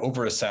 had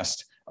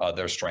overassessed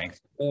their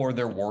strength, or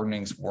their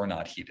warnings were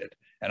not heeded.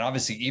 And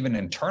obviously, even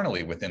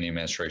internally within the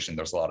administration,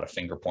 there's a lot of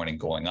finger pointing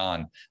going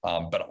on.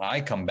 But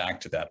I come back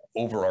to that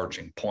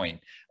overarching point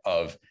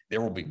of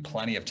there will be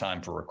plenty of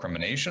time for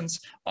recriminations.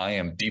 I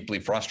am deeply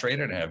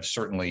frustrated and have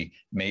certainly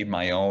made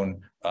my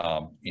own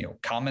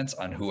comments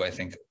on who I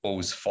think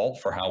owes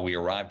fault for how we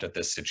arrived at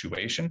this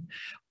situation.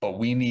 But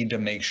we need to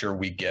make sure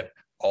we get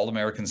all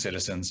American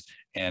citizens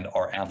and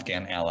our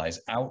Afghan allies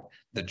out.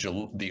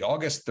 The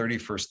August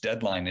 31st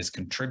deadline is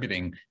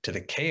contributing to the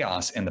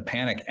chaos and the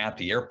panic at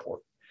the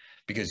airport,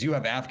 because you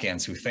have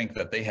Afghans who think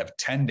that they have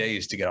 10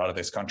 days to get out of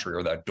this country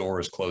or that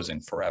door is closing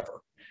forever.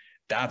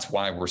 That's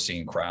why we're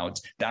seeing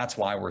crowds. That's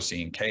why we're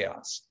seeing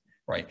chaos,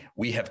 right?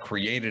 We have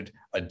created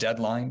a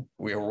deadline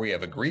where we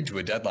have agreed to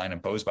a deadline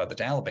imposed by the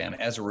Taliban.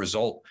 As a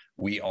result,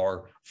 we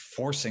are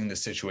forcing the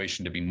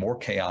situation to be more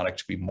chaotic,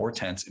 to be more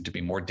tense, and to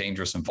be more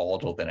dangerous and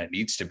volatile than it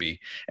needs to be.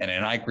 And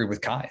I agree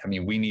with Kai. I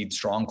mean, we need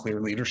strong,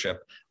 clear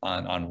leadership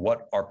on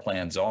what our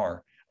plans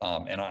are.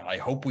 And I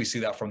hope we see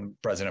that from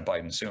President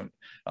Biden soon,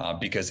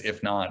 because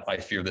if not, I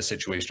fear the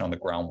situation on the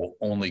ground will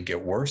only get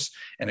worse.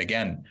 And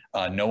again,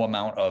 no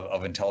amount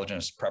of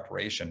intelligence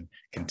preparation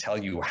can tell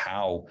you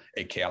how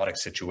a chaotic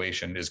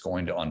situation is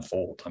going to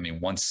unfold. I mean,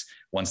 once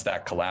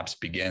that collapse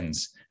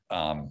begins,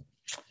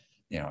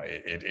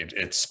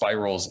 it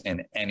spirals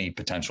in any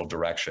potential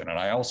direction. And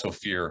I also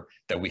fear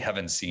that we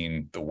haven't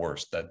seen the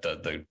worst, that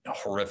the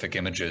horrific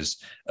images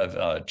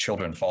of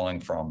children falling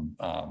from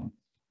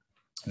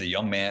the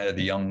young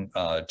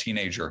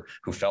teenager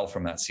who fell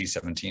from that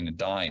C-17 and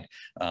died,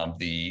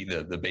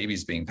 the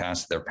babies being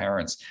passed to their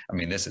parents. I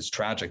mean, this is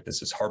tragic.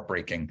 This is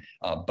heartbreaking.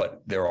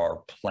 But there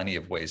are plenty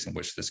of ways in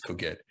which this could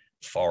get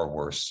far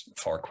worse,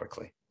 far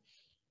quickly.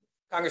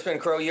 Congressman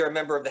Crow, you're a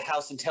member of the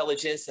House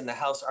Intelligence and the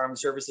House Armed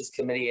Services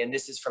Committee, and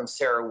this is from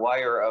Sarah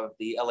Wire of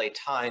the LA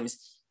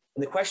Times.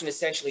 And the question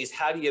essentially is,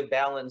 how do you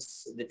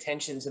balance the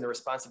tensions and the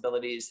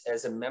responsibilities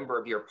as a member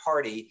of your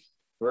party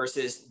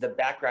versus the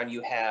background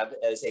you have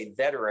as a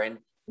veteran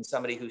and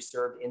somebody who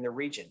served in the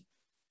region?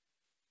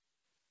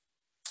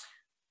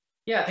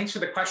 Yeah, thanks for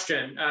the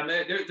question.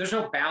 There's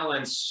no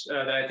balance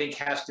that I think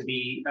has to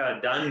be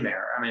done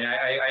there. I mean,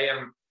 I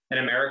am an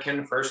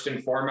American first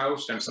and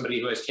foremost. I'm somebody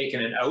who has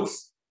taken an oath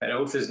That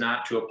oath is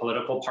not to a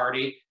political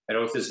party. That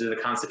oath is to the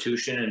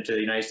Constitution and to the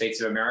United States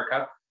of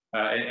America.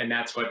 And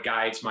that's what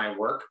guides my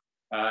work.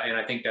 And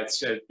I think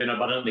that's been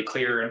abundantly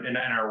clear in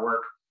our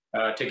work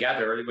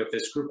together with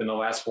this group in the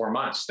last 4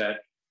 months that,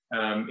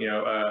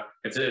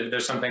 if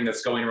there's something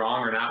that's going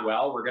wrong or not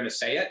well, we're going to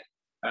say it.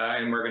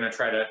 And we're going to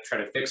try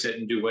to fix it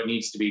and do what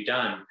needs to be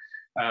done.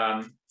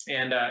 I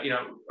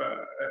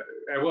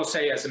will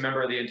say, as a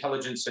member of the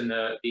Intelligence and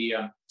the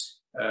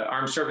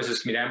Armed Services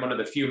Committee, I'm one of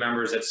the few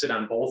members that sit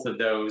on both of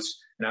those,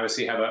 and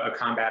obviously have a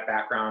combat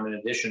background in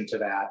addition to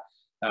that.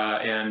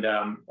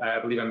 I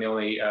believe I'm the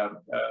only, at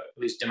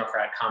least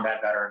Democrat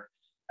combat veteran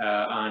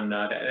on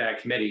that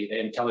committee, the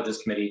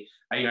Intelligence Committee.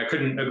 I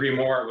couldn't agree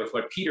more with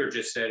what Peter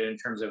just said in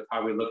terms of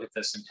how we look at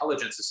this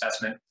intelligence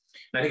assessment.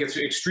 And I think it's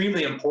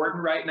extremely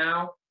important right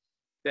now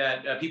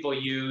that people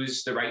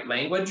use the right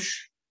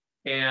language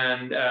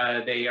and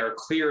they are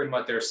clear in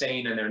what they're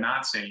saying and they're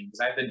not saying.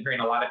 Because I've been hearing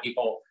a lot of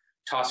people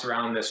toss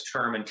around this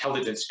term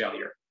intelligence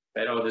failure,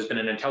 that, oh, there's been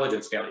an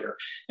intelligence failure.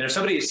 And if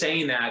somebody is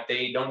saying that,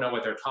 they don't know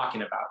what they're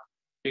talking about,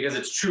 because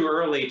it's too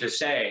early to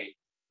say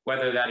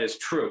whether that is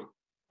true.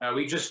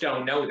 We just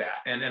don't know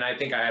that. And I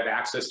think I have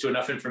access to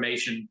enough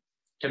information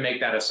to make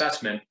that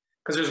assessment,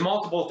 because there's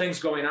multiple things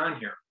going on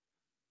here.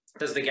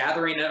 There's the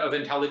gathering of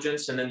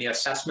intelligence and then the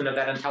assessment of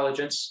that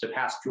intelligence to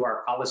pass through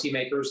our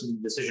policymakers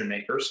and decision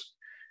makers.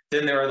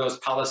 Then there are those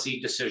policy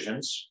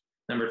decisions,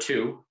 number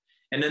two.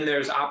 And then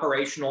there's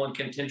operational and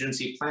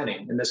contingency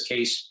planning, in this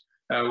case,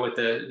 with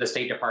the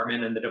State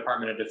Department and the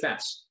Department of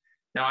Defense.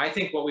 Now, I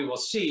think what we will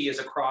see is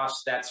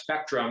across that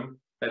spectrum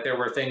that there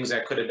were things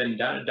that could have been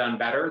done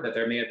better, that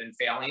there may have been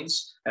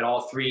failings at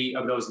all three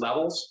of those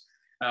levels.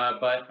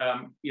 But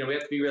we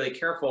have to be really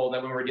careful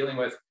that when we're dealing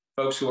with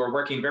folks who are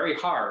working very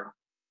hard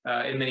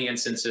in many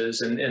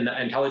instances in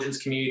the intelligence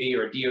community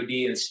or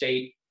DOD and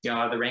state,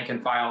 the rank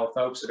and file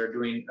folks that are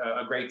doing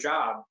a great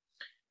job,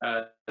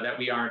 that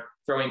we aren't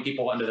throwing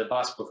people under the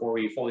bus before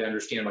we fully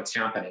understand what's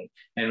happening.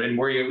 And when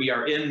we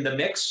are in the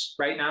mix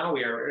right now,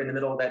 we are in the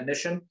middle of that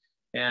mission.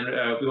 And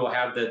we will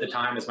have the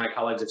time, as my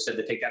colleagues have said,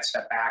 to take that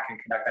step back and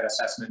conduct that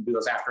assessment and do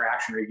those after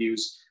action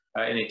reviews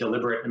in a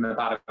deliberate and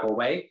methodical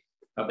way.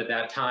 But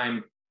that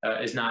time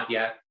is not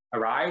yet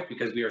arrived,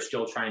 because we are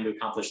still trying to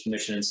accomplish the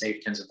mission and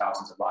save tens of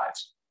thousands of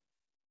lives.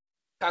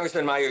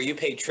 Congressman Meyer, you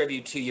paid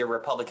tribute to your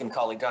Republican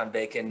colleague, Don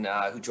Bacon,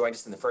 who joined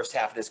us in the first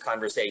half of this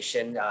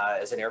conversation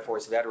as an Air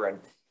Force veteran.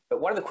 But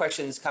one of the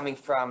questions coming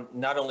from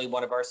not only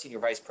one of our senior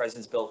vice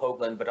presidents, Bill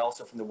Hoagland, but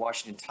also from the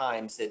Washington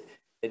Times, that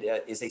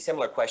is a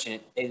similar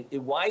question.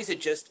 Why is it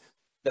just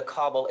the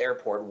Kabul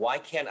airport? Why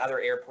can't other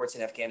airports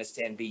in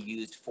Afghanistan be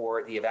used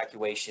for the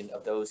evacuation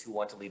of those who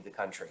want to leave the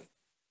country?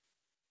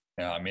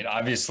 Yeah, I mean,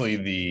 obviously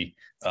the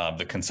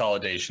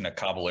consolidation at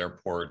Kabul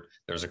airport,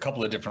 there's a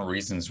couple of different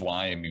reasons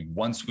why. I mean,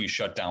 once we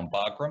shut down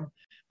Bagram,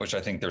 which I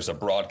think there's a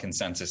broad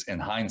consensus in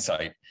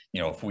hindsight,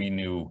 if we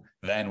knew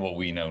then what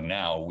we know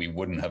now, we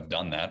wouldn't have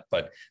done that.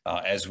 But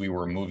as we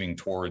were moving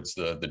towards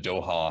the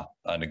Doha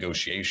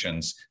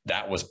negotiations,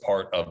 that was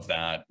part of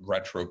that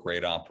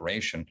retrograde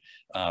operation.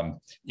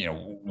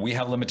 We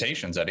have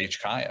limitations at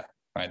HKIA.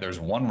 Right, there's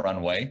one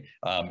runway.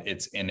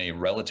 It's in a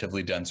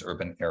relatively dense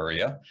urban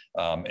area.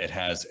 It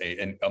has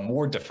a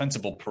more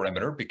defensible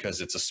perimeter because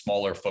it's a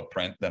smaller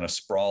footprint than a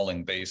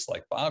sprawling base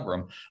like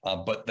Bagram.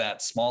 But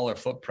that smaller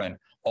footprint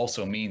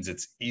also means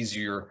it's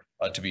easier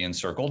to be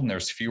encircled, and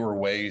there's fewer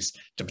ways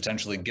to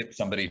potentially get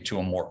somebody to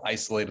a more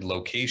isolated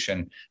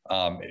location.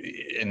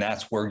 And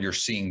that's where you're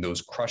seeing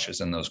those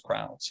crushes and those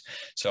crowds.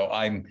 So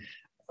I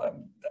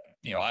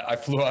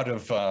flew out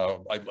of,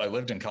 I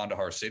lived in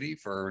Kandahar City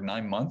for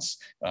 9 months,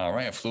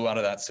 right? I flew out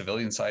of that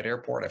civilian side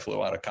airport. I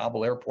flew out of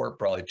Kabul airport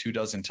probably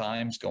 24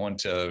 times, going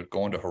to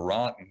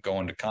Herat and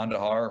going to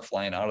Kandahar,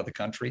 flying out of the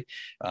country.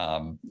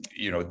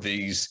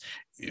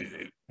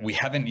 We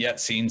haven't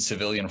yet seen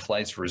civilian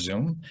flights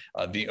resume.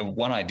 The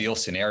one ideal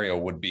scenario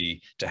would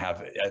be to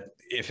have,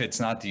 if it's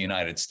not the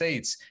United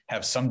States,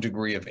 have some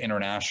degree of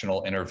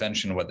international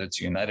intervention, whether it's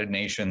the United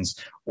Nations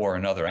or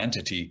another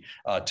entity,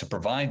 to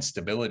provide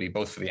stability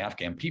both for the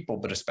Afghan people,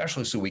 but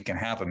especially so we can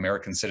have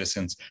American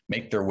citizens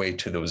make their way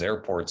to those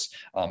airports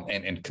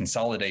and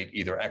consolidate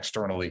either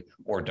externally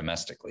or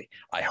domestically.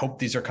 I hope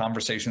these are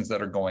conversations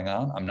that are going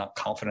on. I'm not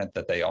confident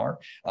that they are,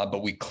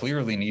 but we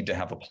clearly need to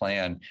have a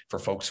plan for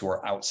folks who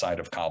are outside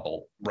of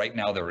Kabul. Right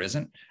now, there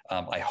isn't.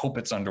 I hope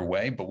it's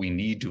underway, but we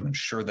need to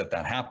ensure that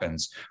that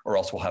happens, or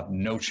else we'll have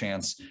no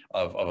chance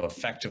of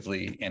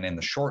effectively and in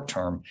the short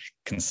term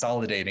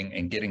consolidating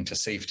and getting to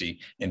safety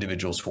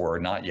individuals who are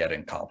not yet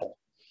in Kabul.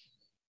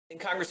 And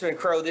Congressman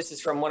Crow, this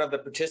is from one of the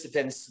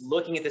participants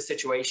looking at the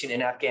situation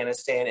in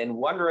Afghanistan and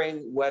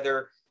wondering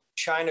whether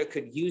China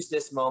could use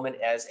this moment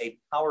as a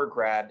power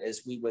grab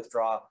as we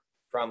withdraw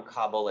from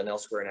Kabul and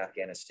elsewhere in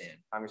Afghanistan.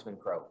 Congressman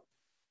Crow.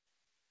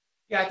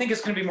 Yeah, I think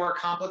it's going to be more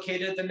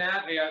complicated than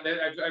that.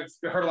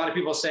 I've heard a lot of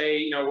people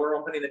say, we're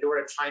opening the door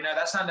to China.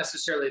 That's not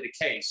necessarily the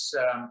case.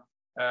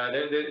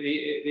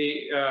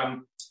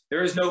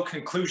 There is no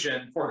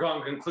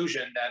foregone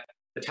conclusion that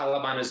the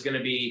Taliban is going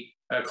to be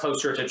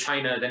closer to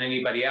China than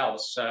anybody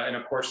else. And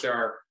of course, there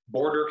are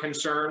border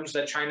concerns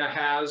that China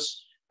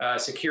has,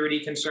 security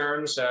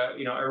concerns,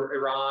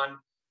 Iran,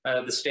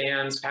 the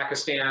stands,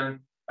 Pakistan,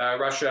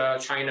 Russia,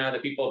 China, the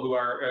people who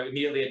are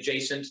immediately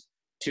adjacent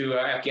to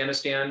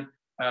Afghanistan,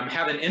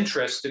 have an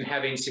interest in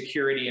having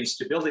security and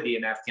stability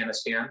in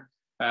Afghanistan.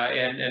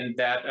 And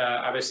that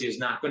obviously is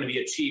not going to be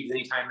achieved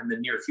anytime in the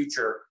near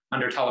future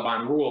under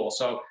Taliban rule.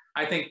 So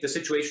I think the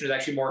situation is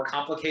actually more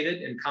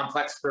complicated and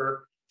complex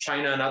for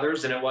China and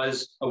others than it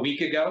was a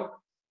week ago.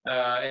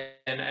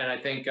 And I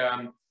think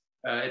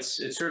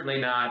it's certainly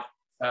not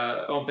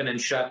open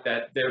and shut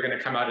that they're going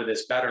to come out of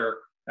this better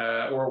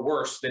or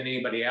worse than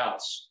anybody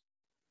else.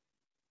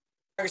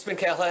 Congressman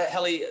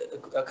Kelly,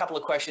 a couple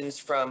of questions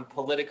from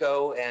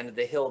Politico and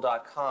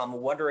TheHill.com,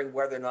 wondering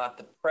whether or not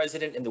the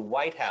president in the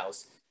White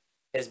House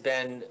has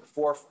been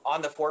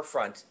on the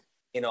forefront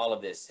in all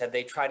of this. Have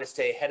they tried to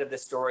stay ahead of the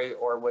story,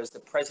 or was the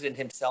president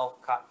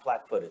himself caught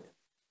flat-footed?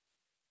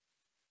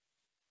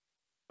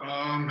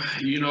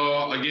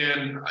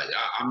 Again,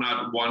 I'm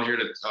not one here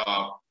to,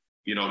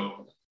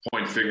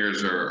 point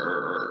fingers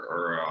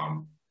or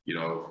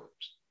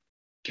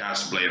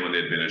cast blame on the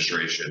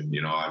administration.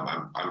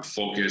 I'm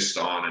focused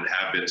on, and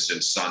have been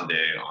since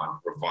Sunday, on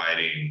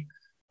providing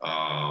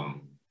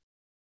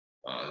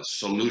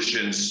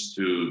solutions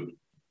to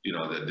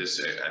that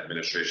this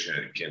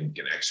administration can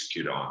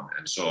execute on.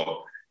 And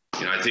so,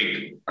 I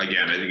think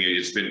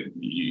it's been,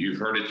 you've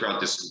heard it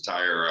throughout this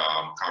entire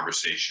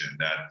conversation,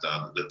 that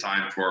the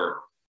time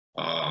for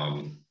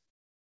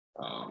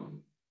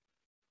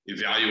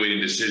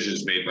evaluating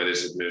decisions made by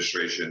this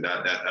administration,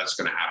 that's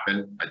going to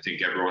happen. I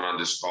think everyone on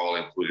this call,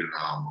 including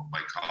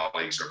my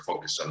colleagues, are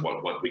focused on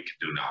what we can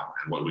do now,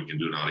 and what we can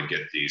do now to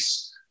get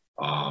these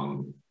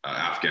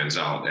Afghans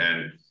out.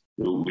 And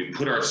we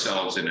put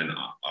ourselves in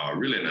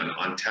really in an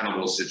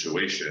untenable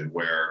situation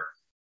where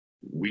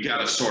we got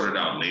to sort it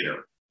out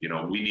later.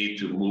 We need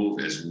to move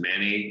as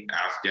many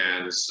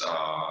Afghans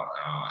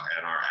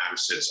and our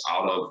AMSITs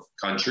out of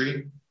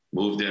country,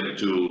 move them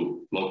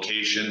to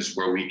locations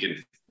where we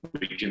can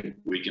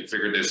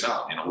figure this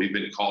out. We've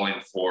been calling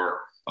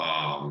for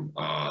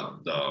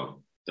the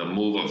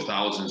move of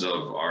thousands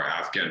of our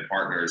Afghan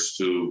partners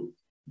to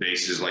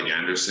bases like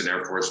Andersen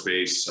Air Force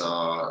Base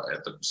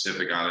at the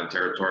Pacific Island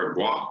Territory of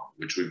Guam,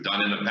 which we've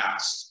done in the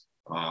past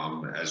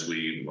as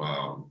we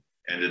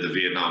ended the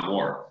Vietnam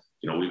War.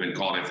 We've been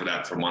calling for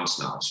that for months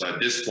now. So at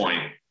this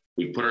point,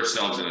 we put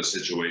ourselves in a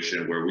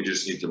situation where we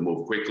just need to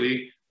move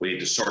quickly. We need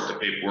to sort the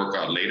paperwork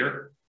out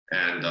later,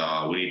 and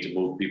we need to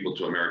move people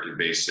to American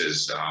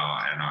bases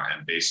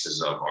and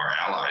bases of our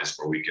allies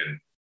where we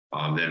can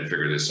then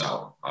figure this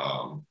out,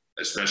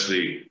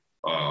 especially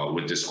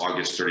with this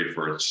August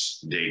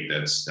 31st date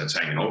that's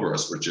hanging over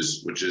us, which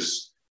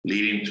is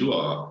leading to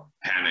a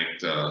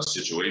panicked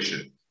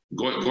situation.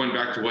 Going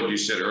back to what you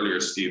said earlier,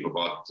 Steve,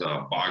 about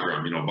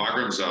Bagram.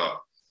 Bagram's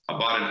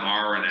about an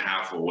hour and a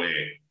half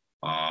away,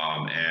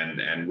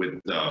 and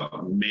with the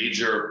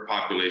major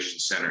population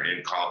center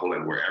in Kabul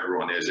and where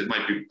everyone is,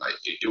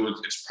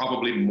 it's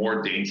probably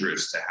more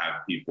dangerous to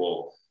have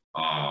people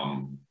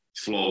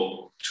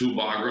flow to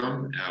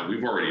Bagram.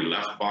 We've already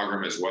left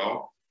Bagram as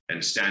well,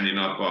 and standing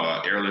up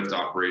airlift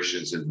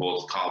operations in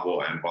both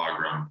Kabul and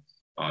Bagram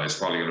is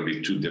probably going to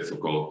be too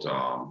difficult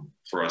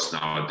for us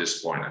now at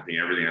this point. I think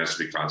everything has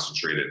to be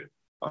concentrated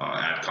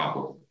at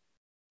Kabul.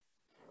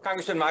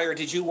 Congressman Meyer,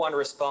 did you want to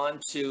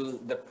respond to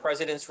the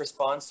president's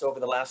response over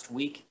the last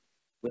week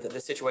with the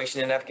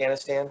situation in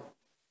Afghanistan?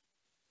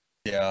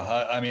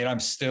 Yeah,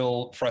 I'm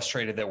still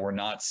frustrated that we're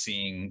not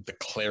seeing the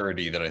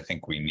clarity that I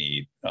think we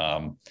need.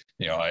 I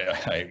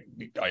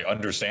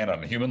understand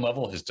on a human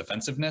level his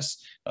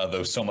defensiveness,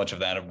 though so much of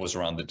that was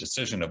around the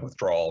decision of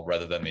withdrawal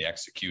rather than the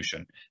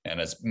execution. And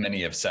as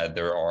many have said,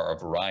 there are a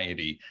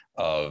variety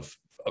of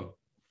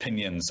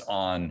opinions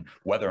on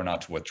whether or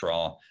not to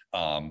withdraw,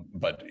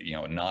 but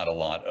not a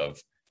lot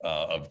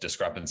of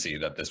discrepancy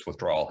that this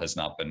withdrawal has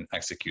not been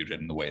executed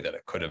in the way that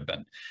it could have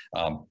been.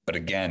 But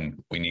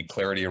again, we need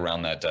clarity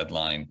around that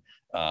deadline.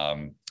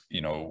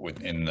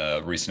 Within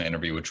the recent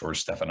interview with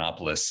George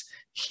Stephanopoulos,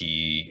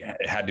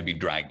 it had to be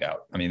dragged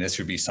out. This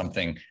would be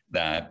something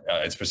that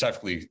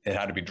specifically it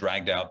had to be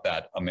dragged out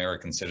that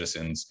American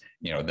citizens,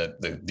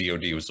 that the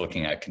DOD was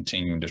looking at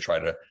continuing to try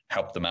to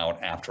help them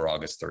out after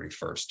August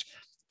 31st.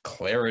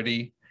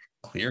 Clarity,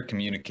 clear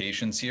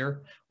communications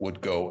here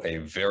would go a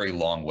very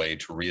long way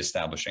to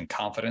reestablishing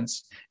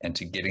confidence and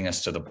to getting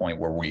us to the point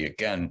where we,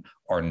 again,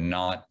 are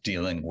not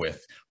dealing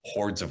with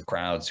hordes of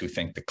crowds who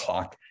think the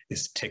clock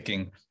is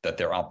ticking, that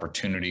their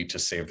opportunity to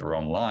save their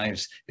own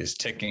lives is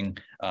ticking.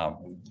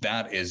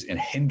 That is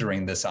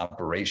hindering this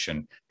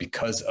operation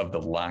because of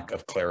the lack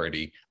of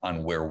clarity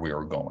on where we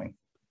are going.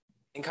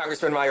 And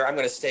Congressman Meyer, I'm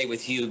going to stay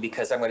with you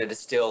because I'm going to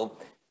distill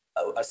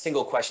a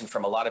single question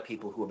from a lot of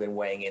people who have been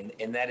weighing in,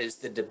 and that is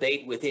the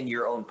debate within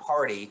your own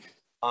party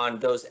on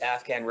those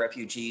Afghan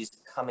refugees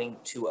coming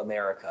to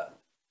America.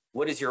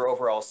 What is your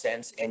overall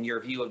sense and your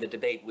view of the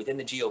debate within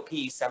the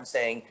GOP? Some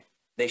saying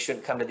they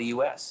shouldn't come to the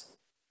U.S.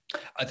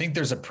 I think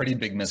there's a pretty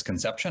big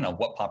misconception on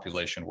what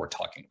population we're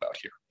talking about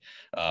here.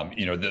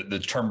 You know, the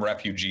term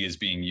refugee is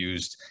being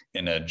used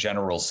in a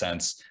general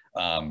sense.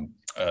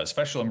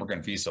 Special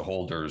immigrant visa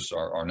holders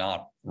are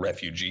not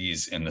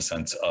refugees in the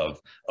sense of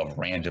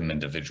random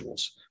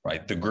individuals,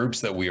 right? The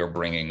groups that we are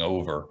bringing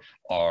over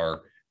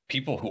are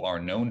people who are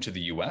known to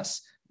the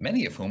U.S.,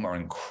 many of whom are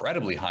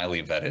incredibly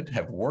highly vetted,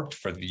 have worked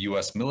for the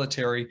U.S.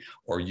 military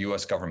or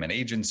U.S. government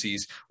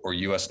agencies or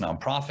U.S.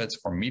 nonprofits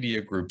or media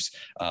groups.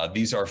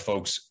 These are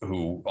folks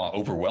who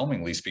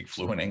overwhelmingly speak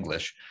fluent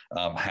English,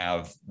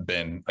 have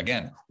been,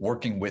 again,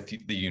 working with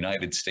the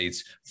United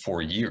States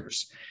for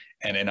years.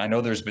 And I know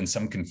there's been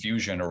some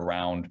confusion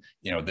around,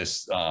 you know,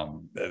 this.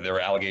 There are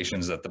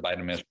allegations that the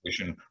Biden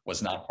administration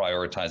was not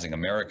prioritizing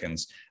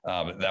Americans.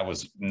 That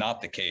was not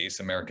the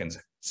case.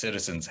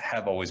 Citizens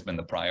have always been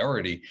the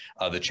priority.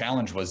 The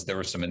challenge was there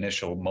were some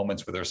initial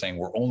moments where they're saying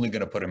we're only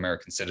going to put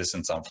American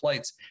citizens on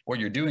flights. What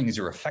you're doing is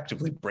you're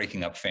effectively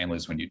breaking up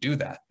families when you do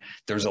that.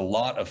 There's a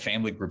lot of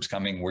family groups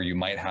coming where you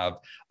might have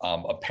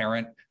a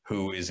parent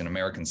who is an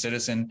American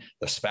citizen,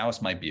 the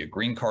spouse might be a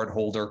green card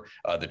holder,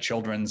 the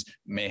children's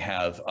may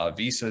have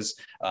visas.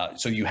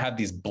 So you have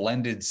these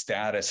blended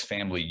status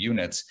family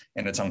units,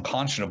 and it's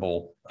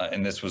unconscionable,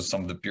 and this was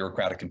some of the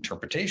bureaucratic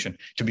interpretation,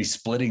 to be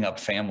splitting up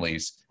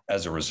families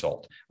as a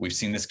result. We've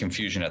seen this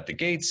confusion at the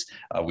gates.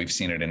 We've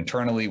seen it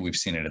internally. We've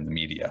seen it in the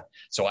media.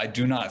 So I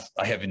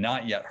have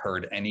not yet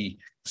heard any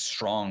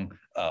strong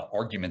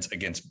arguments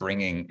against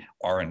bringing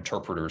our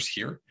interpreters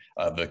here.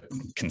 The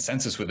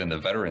consensus within the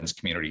veterans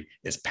community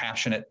is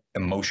passionate,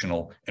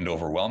 emotional, and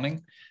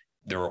overwhelming.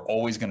 There are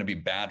always going to be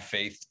bad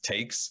faith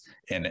takes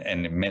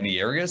in many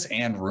areas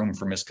and room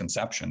for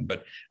misconception.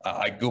 But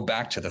I go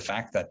back to the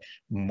fact that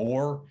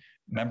more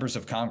members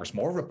of Congress,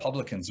 more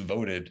Republicans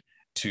voted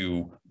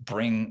to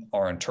bring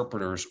our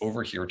interpreters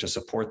over here to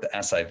support the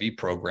SIV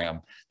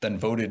program than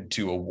voted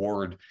to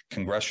award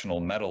congressional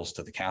medals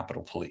to the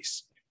Capitol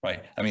Police,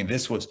 right? I mean,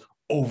 this was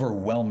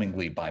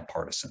overwhelmingly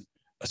bipartisan,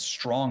 a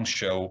strong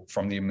show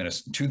from the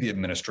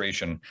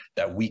administration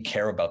that we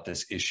care about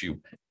this issue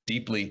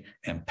deeply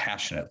and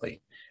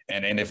passionately.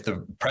 And if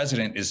the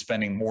president is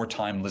spending more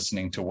time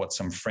listening to what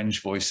some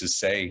fringe voices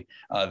say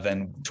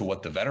than to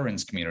what the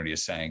veterans community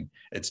is saying,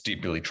 it's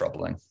deeply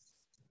troubling.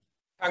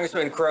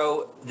 Congressman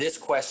Crow, this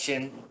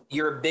question,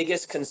 your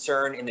biggest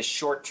concern in the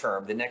short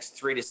term, the next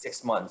 3 to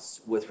 6 months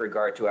with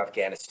regard to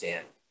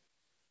Afghanistan,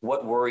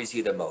 what worries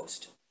you the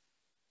most?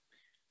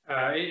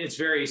 It's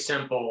very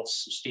simple,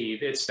 Steve.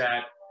 It's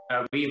that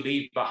we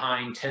leave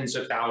behind tens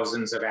of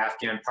thousands of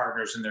Afghan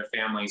partners and their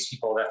families,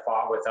 people that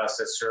fought with us,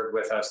 that served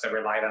with us, that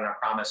relied on our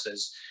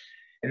promises.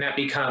 And that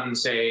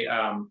becomes a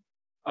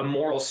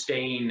moral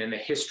stain in the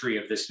history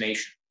of this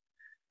nation.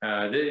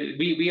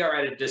 We are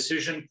at a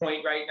decision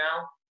point right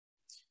now.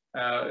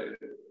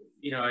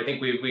 You know, I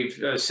think we've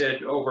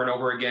said over and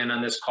over again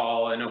on this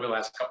call and over the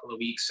last couple of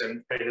weeks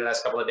and the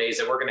last couple of days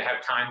that we're going to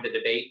have time to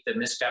debate the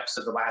missteps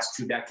of the last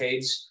 2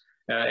 decades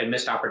and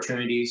missed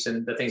opportunities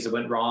and the things that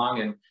went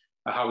wrong and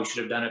how we should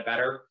have done it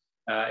better,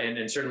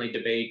 and certainly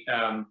debate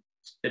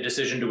the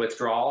decision to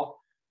withdraw.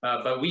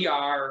 But we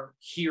are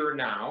here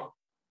now.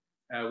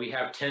 We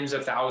have tens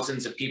of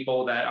thousands of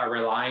people that are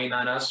relying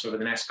on us over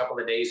the next couple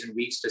of days and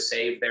weeks to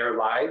save their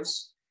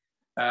lives.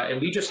 And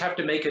we just have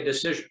to make a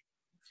decision.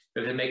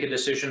 We have to make a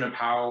decision of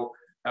how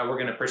we're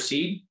going to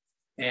proceed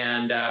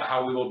and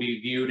how we will be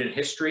viewed in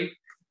history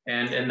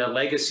and the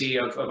legacy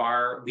of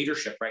our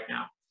leadership right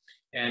now.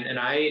 And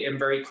I am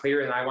very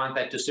clear, and I want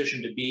that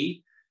decision to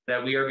be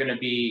that we are going to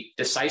be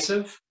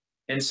decisive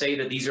and say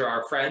that these are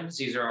our friends,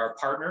 these are our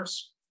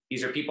partners,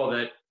 these are people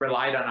that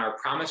relied on our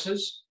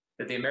promises,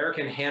 that the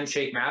American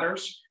handshake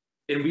matters,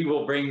 and we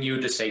will bring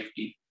you to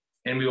safety.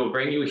 And we will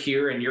bring you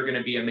here, and you're going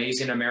to be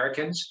amazing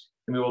Americans.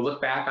 And we will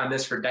look back on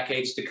this for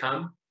decades to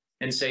come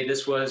and say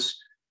this was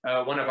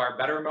one of our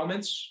better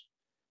moments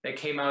that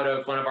came out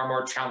of one of our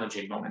more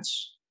challenging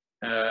moments.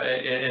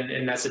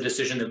 And that's a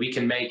decision that we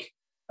can make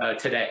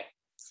today.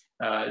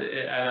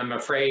 And I'm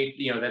afraid,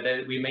 you know,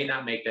 that we may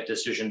not make that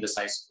decision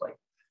decisively.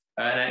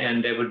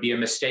 And it would be a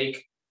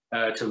mistake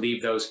to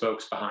leave those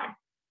folks behind.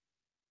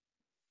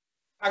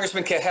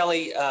 Congressman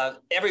Kelly,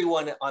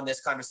 everyone on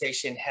this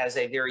conversation has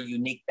a very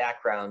unique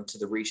background to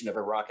the region of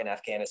Iraq and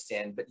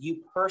Afghanistan, but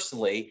you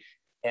personally,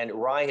 and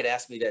Ryan had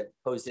asked me to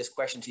pose this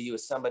question to you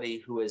as somebody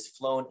who has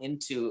flown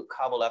into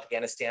Kabul,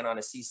 Afghanistan on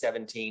a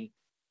C-17.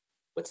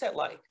 What's that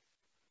like?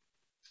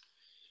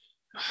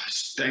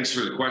 Thanks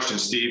for the question,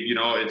 Steve. You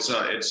know, it's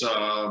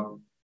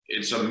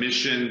a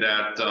mission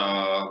that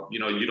you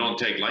know, you don't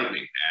take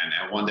lightly,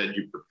 and one that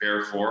you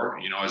prepare for.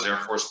 You know, as Air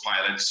Force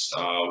pilots,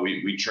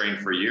 we train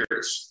for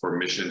years for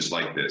missions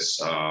like this.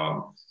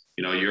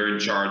 You know, you're in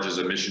charge as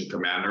a mission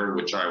commander,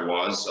 which I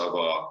was, of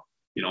a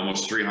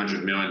almost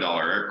 $300 million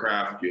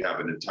aircraft. You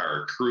have an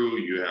entire crew.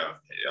 You have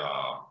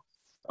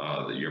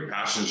your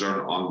passengers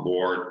on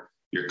board.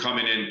 You're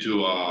coming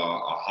into a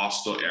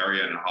hostile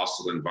area and a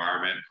hostile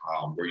environment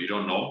where you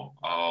don't know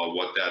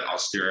what that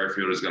austere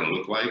airfield is going to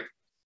look like.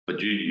 But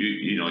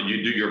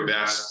you do your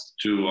best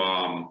to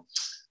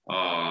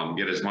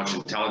get as much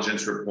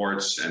intelligence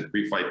reports and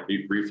pre-flight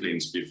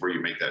briefings before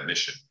you make that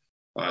mission.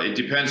 It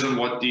depends on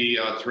what the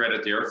threat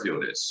at the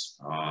airfield is.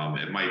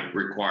 It might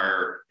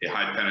require a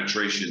high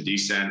penetration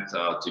descent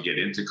to get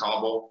into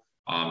Kabul,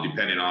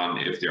 depending on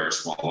if there are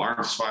small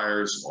arms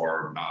fires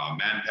or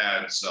man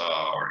pads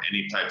or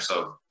any types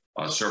of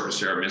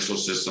surface air missile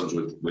systems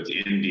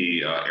within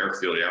the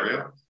airfield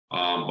area.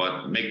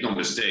 But make no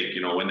mistake,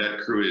 when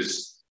that crew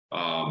is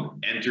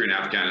entering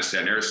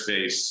Afghanistan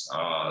airspace,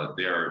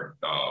 they are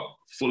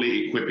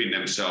fully equipping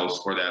themselves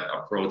for that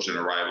approach and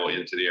arrival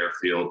into the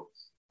airfield.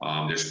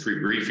 There's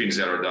pre-briefings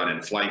that are done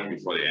in flight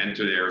before they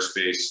enter the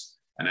airspace.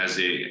 And as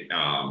they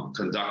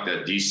conduct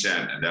that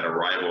descent and that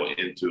arrival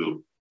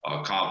into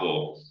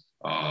Kabul,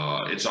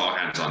 it's all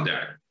hands on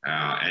deck.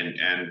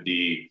 And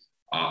the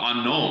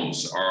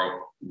unknowns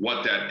are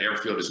what that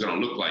airfield is going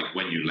to look like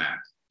when you land.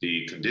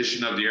 The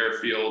condition of the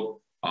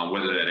airfield,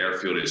 whether that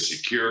airfield is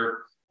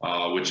secure,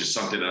 which is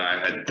something that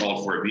I had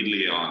called for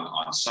immediately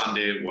on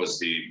Sunday, was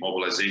the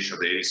mobilization of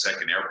the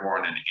 82nd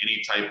Airborne and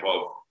any type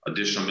of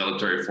additional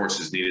military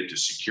forces needed to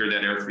secure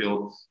that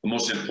airfield. The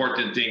most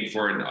important thing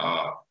for an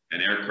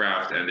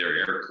aircraft and their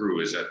air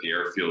crew is that the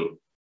airfield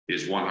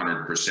is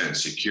 100%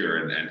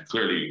 secure, and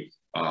clearly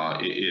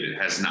it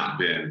has not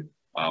been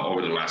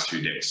over the last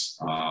few days.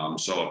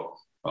 As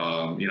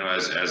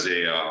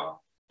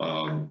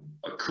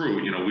a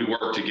crew, we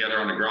work together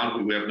on the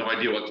ground. We have no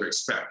idea what to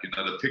expect.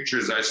 The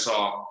pictures I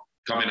saw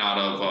coming out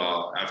of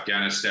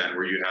Afghanistan,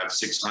 where you have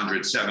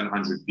 600,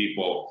 700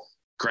 people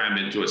crammed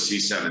into a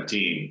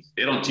C-17.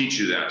 They don't teach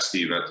you that,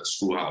 Steve, at the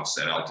schoolhouse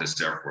at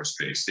Altus Air Force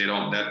Base. They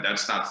don't.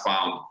 That's not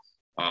found.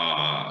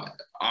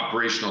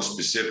 Operational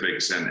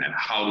specifics and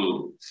how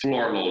to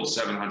floor load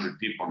 700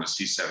 people on a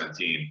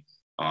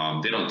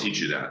C-17. They don't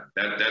teach you that.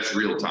 That's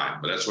real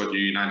time, but that's what the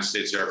United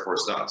States Air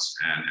Force does,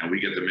 and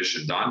we get the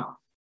mission done.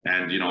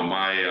 And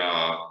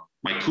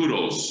my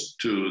kudos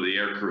to the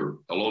air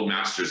crew, the load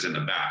masters in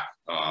the back,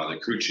 the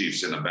crew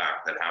chiefs in the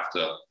back that have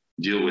to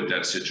deal with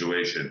that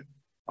situation.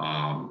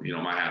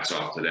 My hat's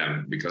off to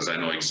them, because I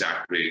know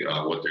exactly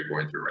what they're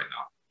going through right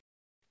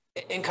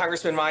now. And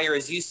Congressman Meyer,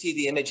 as you see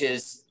the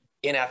images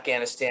in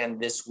Afghanistan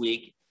this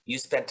week, you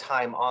spent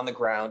time on the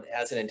ground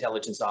as an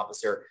intelligence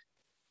officer.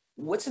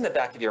 What's in the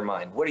back of your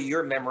mind? What are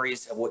your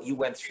memories of what you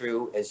went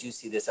through as you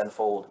see this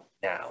unfold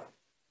now?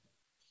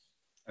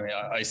 I mean,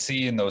 I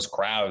see in those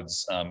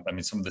crowds, some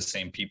of the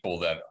same people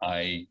that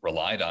I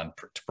relied on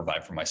to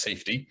provide for my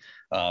safety,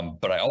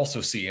 but I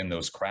also see in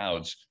those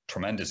crowds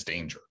tremendous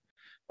danger.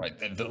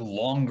 Right. The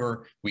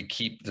longer we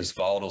keep this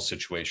volatile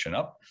situation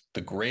up, the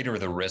greater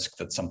the risk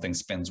that something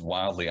spins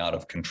wildly out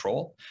of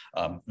control.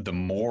 The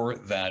more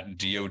that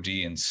DOD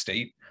and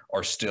state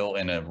are still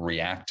in a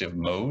reactive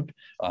mode,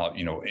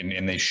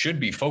 and they should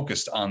be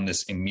focused on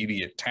this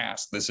immediate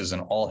task. This is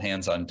an all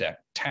hands on deck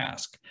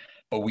task.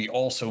 But we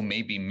also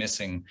may be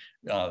missing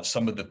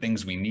some of the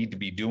things we need to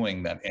be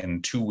doing that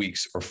in 2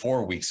 weeks or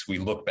 4 weeks, we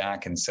look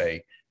back and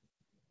say,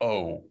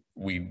 oh,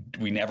 we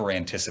never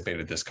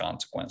anticipated this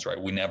consequence, right?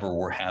 We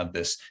never had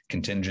this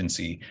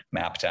contingency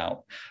mapped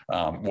out,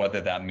 whether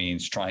that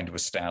means trying to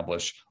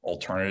establish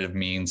alternative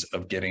means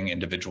of getting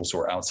individuals who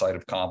are outside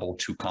of Kabul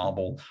to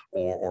Kabul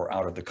or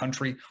out of the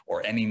country,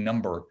 or any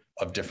number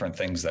of different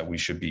things that we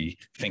should be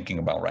thinking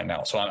about right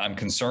now. So I'm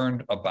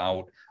concerned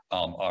about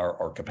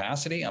our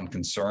capacity. I'm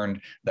concerned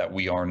that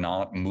we are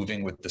not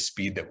moving with the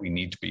speed that we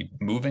need to be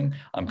moving.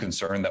 I'm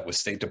concerned that with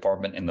State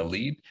Department in the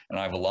lead, and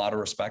I have a lot of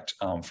respect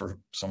for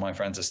some of my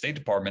friends at State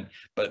Department,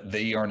 but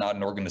they are not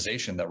an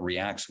organization that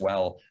reacts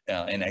well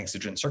in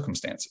exigent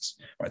circumstances,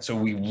 right? So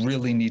we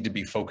really need to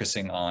be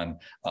focusing on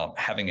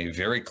having a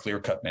very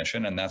clear-cut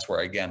mission, and that's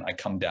where, again, I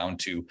come down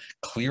to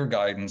clear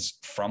guidance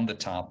from the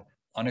top,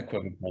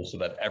 unequivocal, so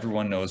that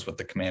everyone knows what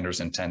the commander's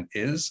intent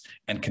is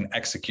and can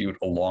execute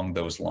along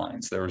those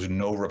lines. There is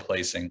no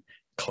replacing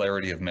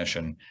clarity of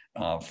mission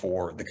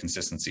for the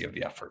consistency of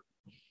the effort.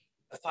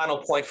 A final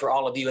point for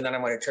all of you, and then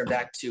I'm going to turn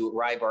back to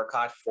Rai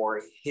Barkat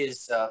for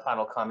his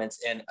final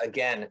comments. And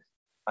again,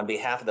 on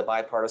behalf of the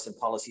Bipartisan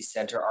Policy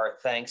Center, our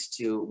thanks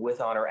to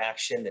With Honor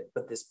Action that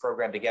put this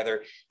program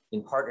together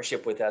in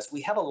partnership with us.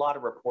 We have a lot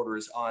of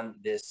reporters on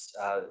this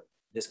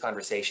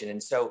conversation,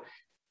 and so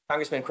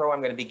Congressman Crow,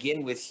 I'm going to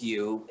begin with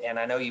you, and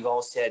I know you've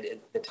all said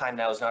the time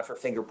now is not for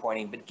finger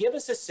pointing, but give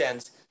us a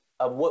sense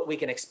of what we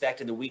can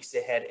expect in the weeks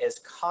ahead as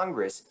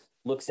Congress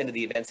looks into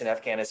the events in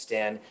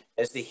Afghanistan.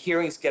 As the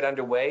hearings get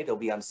underway, they'll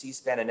be on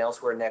C-SPAN and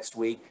elsewhere next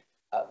week.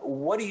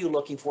 What are you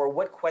looking for?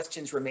 What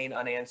questions remain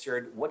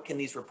unanswered? What can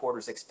these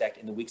reporters expect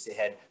in the weeks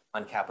ahead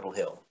on Capitol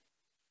Hill?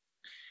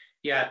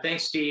 Yeah,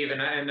 thanks, Steve.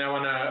 And I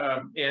want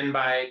to end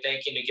by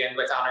thanking again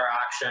With Honor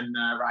Action,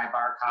 Rai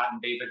Barkat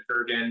and David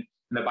Gergen,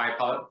 and the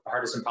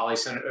Bipartisan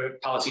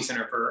Policy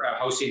Center for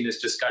hosting this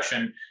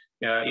discussion.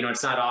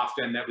 It's not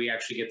often that we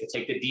actually get to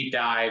take the deep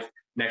dive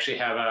and actually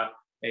have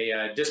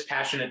a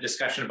dispassionate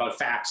discussion about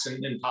facts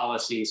and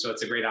policy. So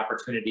it's a great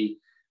opportunity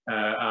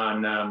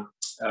on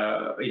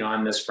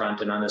this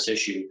front and on this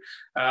issue.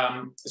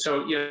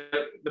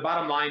 The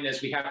bottom line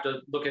is we have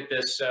to look at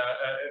this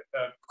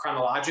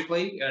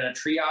chronologically in a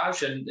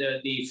triage, and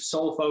the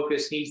sole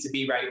focus needs to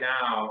be right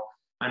now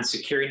on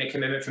securing a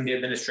commitment from the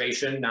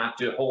administration not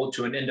to hold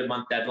to an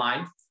end-of-month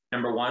deadline.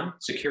 Number one,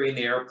 securing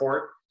the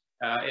airport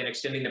and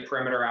extending the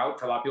perimeter out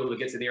to allow people to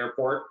get to the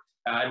airport,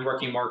 and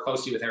working more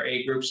closely with our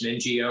aid groups and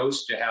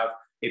NGOs to have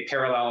a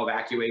parallel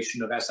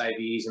evacuation of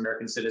SIVs,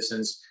 American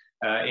citizens,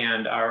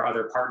 and our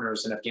other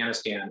partners in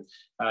Afghanistan.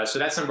 So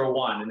that's number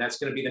one, and that's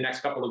going to be the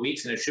next couple of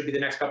weeks, and it should be the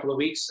next couple of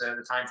weeks.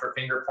 The time for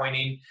finger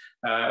pointing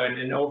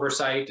and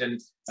oversight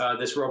and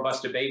this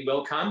robust debate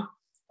will come,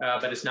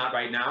 but it's not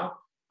right now.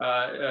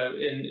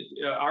 In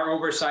our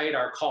oversight,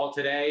 our call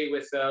today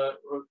with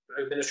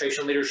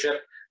administration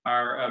leadership,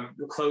 our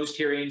closed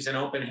hearings and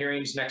open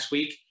hearings next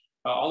week,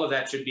 all of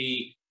that should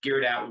be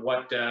geared at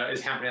what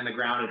is happening on the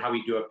ground and how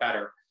we do it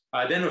better.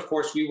 Then, of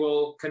course, we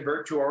will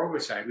convert to our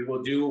oversight. We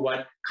will do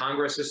what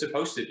Congress is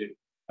supposed to do,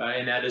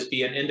 and that is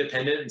be an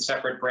independent and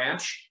separate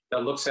branch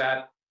that looks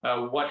at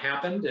what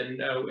happened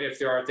and if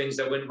there are things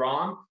that went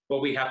wrong,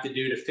 what we have to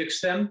do to fix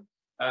them,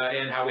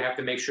 and how we have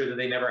to make sure that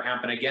they never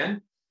happen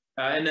again.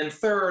 And then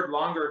third,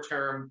 longer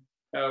term,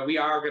 we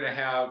are going to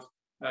have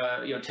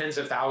tens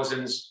of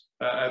thousands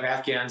of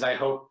Afghans, I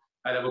hope,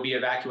 that will be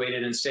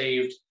evacuated and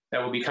saved,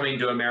 that will be coming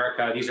to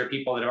America. These are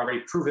people that have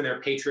already proven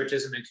their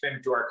patriotism and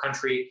commitment to our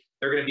country.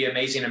 They're going to be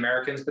amazing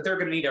Americans, but they're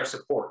going to need our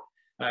support.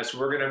 So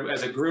we're going to,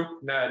 as a group,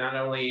 not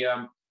only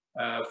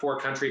for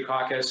Country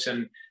Caucus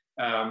and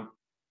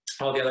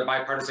all the other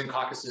bipartisan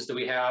caucuses that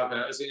we have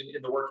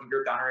in the working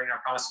group, the Honoring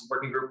Our Promises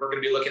working group, we're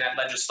going to be looking at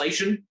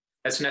legislation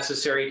that's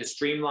necessary to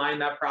streamline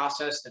that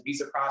process, the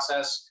visa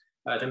process,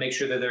 to make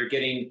sure that they're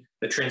getting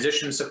the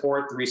transition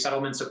support, the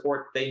resettlement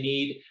support they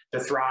need to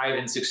thrive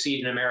and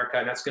succeed in America.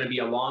 And that's going to be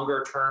a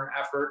longer term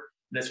effort.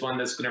 And it's one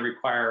that's going to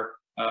require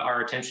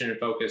our attention and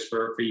focus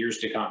for years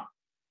to come.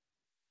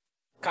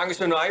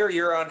 Congressman Meyer,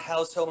 you're on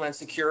House Homeland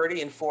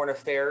Security and Foreign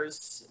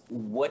Affairs.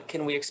 What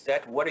can we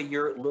expect? What are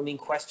your looming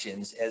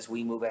questions as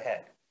we move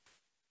ahead?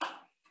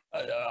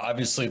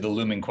 Obviously, the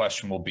looming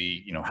question will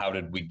be, how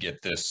did we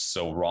get this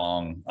so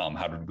wrong?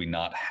 How did we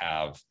not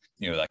have,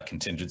 that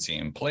contingency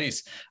in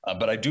place?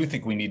 But I do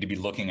think we need to be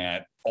looking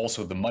at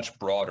also the much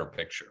broader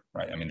picture,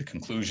 right? I mean, the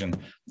conclusion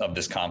of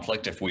this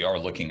conflict, if we are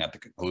looking at the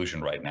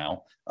conclusion right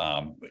now,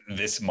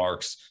 this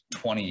marks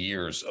 20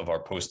 years of our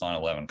post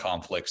 9/11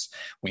 conflicts.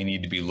 We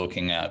need to be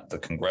looking at the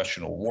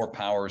congressional war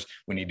powers.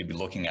 We need to be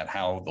looking at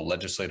how the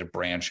legislative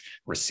branch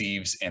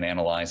receives and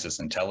analyzes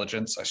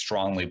intelligence. I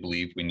strongly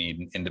believe we need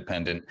an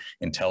independent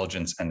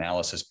intelligence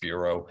analysis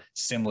bureau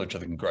similar to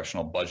the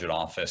Congressional Budget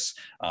Office,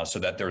 so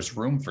that there's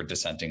room for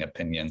dissenting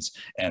opinions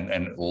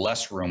and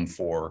less room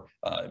for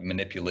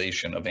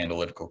manipulation of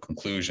analytical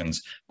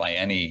conclusions by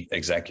any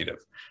executive.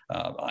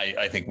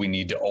 I think we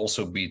need to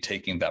also be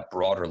taking that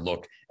broader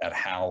look at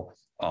how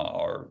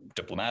our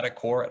diplomatic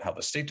corps, at how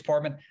the State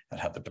Department, at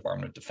how the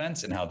Department of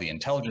Defense, and how the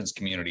intelligence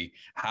community,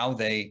 how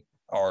they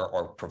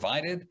are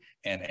provided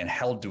and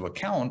held to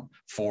account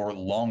for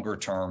longer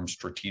term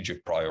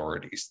strategic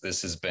priorities.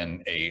 This has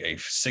been a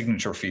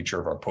signature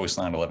feature of our post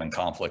 9/11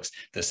 conflicts,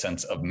 the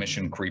sense of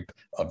mission creep,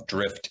 of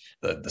drift,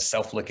 the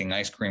self-licking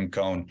ice cream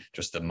cone,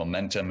 just the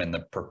momentum and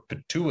the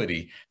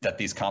perpetuity that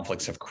these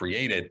conflicts have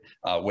created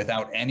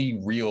without any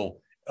real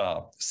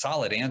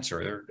solid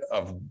answer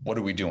of what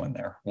are we doing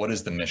there? What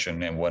is the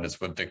mission and what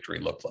victory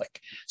look like?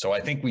 So I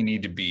think we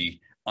need to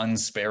be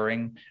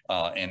unsparing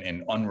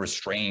and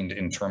unrestrained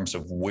in terms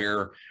of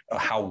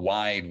how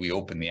wide we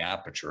open the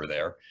aperture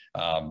there.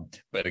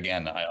 But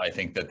again, I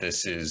think that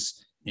this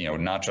is,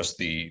 not just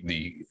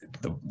the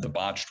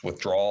botched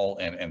withdrawal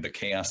and the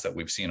chaos that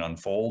we've seen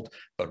unfold,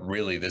 but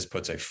really this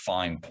puts a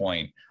fine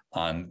point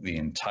on the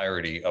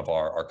entirety of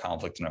our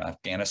conflict in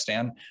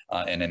Afghanistan,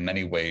 and in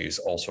many ways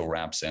also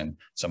wraps in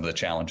some of the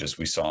challenges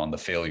we saw and the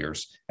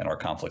failures in our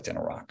conflict in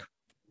Iraq.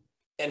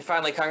 And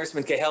finally,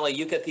 Congressman Kahele,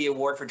 you get the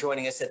award for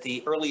joining us at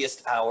the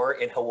earliest hour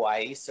in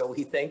Hawaii. So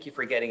we thank you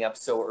for getting up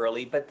so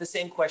early. But the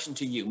same question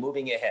to you,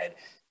 moving ahead.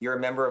 You're a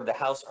member of the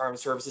House Armed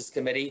Services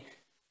Committee.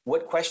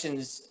 What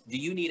questions do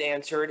you need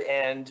answered?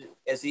 And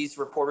as these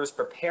reporters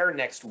prepare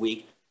next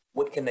week,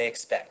 what can they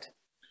expect?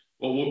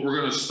 Well, we're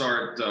going to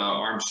start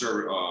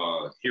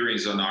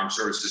hearings on the Armed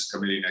Services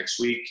Committee next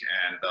week,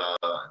 and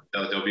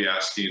they'll be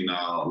asking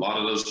a lot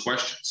of those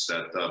questions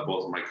that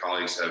both of my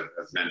colleagues have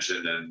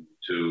mentioned, and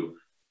to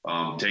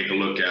take a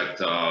look at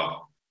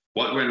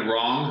what went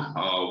wrong,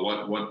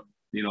 what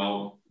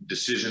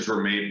decisions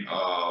were made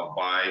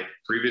by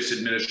previous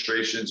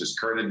administrations, this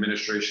current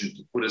administration,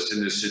 to put us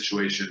in this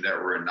situation that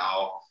we're in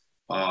now.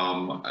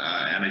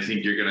 And I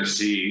think you're going to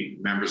see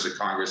members of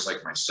Congress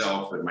like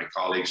myself and my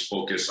colleagues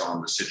focus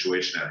on the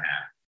situation at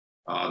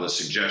hand. The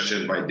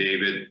suggestion by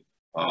David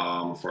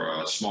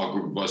for a small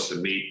group of us to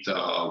meet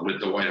with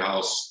the White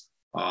House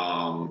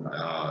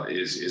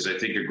is I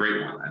think a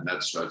great one, and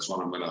that's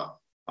what I'm going to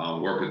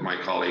work with my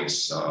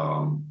colleagues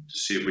to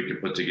see if we can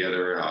put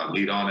together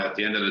lead on. At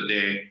the end of the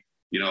day,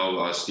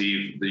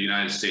 Steve, the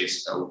United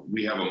States,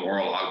 we have a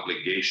moral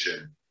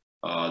obligation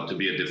to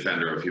be a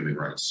defender of human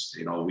rights.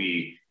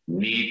 We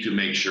need to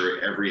make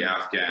sure every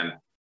Afghan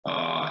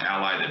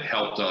ally that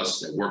helped us,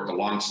 that worked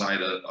alongside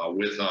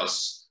with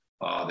us,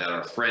 that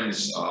are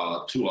friends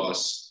to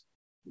us,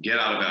 get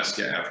out of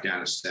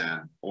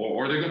Afghanistan,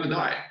 or they're going to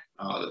die.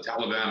 The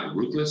Taliban are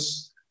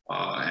ruthless,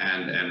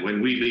 and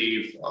when we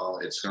leave,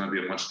 it's going to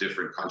be a much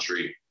different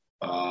country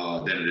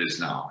than it is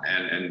now.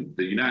 And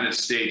the United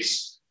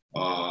States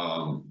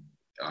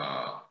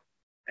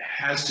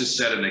has to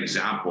set an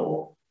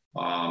example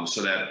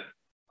so that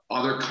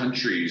other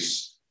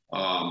countries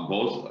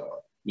both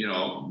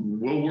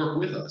will work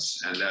with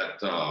us, and that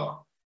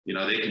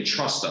they can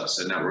trust us,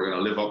 and that we're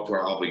going to live up to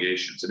our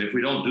obligations. And if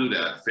we don't do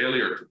that,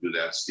 failure to do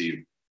that,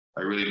 Steve,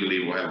 I really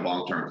believe we'll have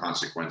long-term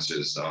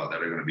consequences that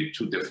are going to be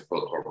too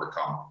difficult to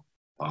overcome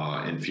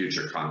in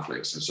future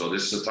conflicts. And so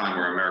this is a time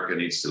where America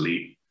needs to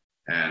lead,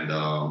 and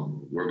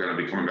we're going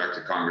to be coming back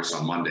to Congress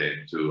on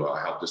Monday to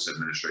help this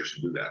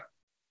administration do that.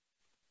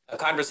 A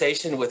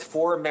conversation with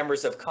 4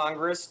 members of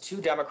Congress, 2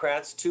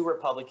 Democrats, 2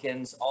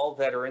 Republicans, all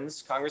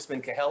veterans.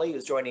 Congressman Kahele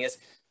is joining us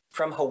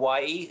from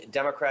Hawaii,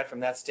 Democrat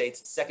from that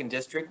state's 2nd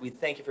District. We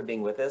thank you for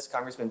being with us.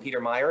 Congressman Peter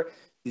Meyer,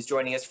 who's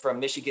joining us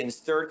from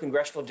Michigan's 3rd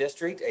Congressional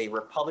District, a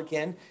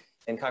Republican,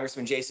 and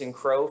Congressman Jason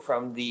Crow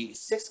from the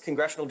 6th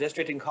Congressional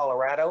District in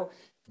Colorado,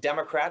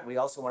 Democrat. We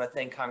also want to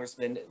thank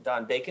Congressman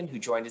Don Bacon, who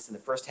joined us in the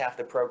first half of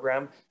the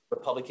program,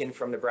 Republican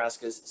from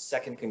Nebraska's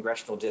 2nd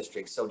Congressional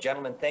District. So,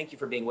 gentlemen, thank you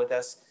for being with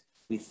us.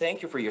 We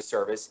thank you for your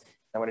service.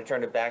 I want to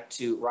turn it back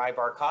to Rai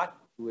Barkat,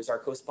 who is our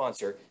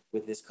co-sponsor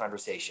with this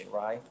conversation.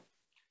 Rai.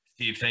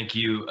 Steve, thank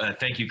you.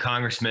 Thank you,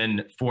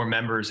 Congressman, 4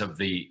 members of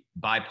the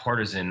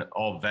bipartisan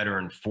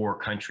all-veteran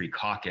 4-country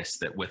caucus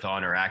that With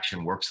Honor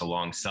Action works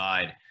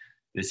alongside.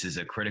 This is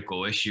a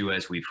critical issue,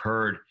 as we've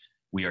heard.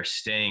 We are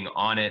staying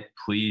on it.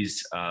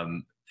 Please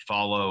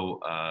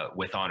follow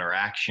With Honor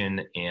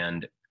Action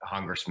and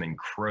Congressman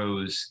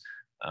Crow's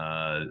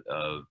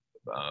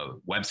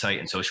website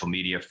and social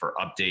media for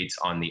updates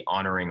on the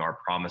Honoring Our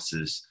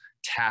Promises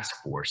task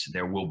force.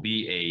 There will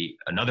be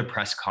another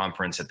press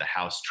conference at the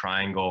House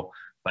Triangle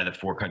by the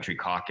 4-country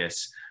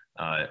caucus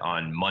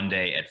on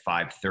Monday at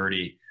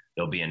 5:30.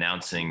 They'll be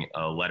announcing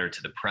a letter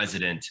to the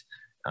president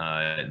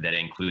that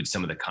includes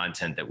some of the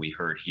content that we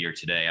heard here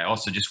today. I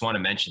also just want to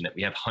mention that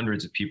we have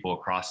hundreds of people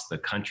across the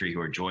country who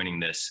are joining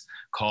this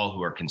call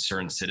who are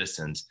concerned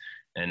citizens.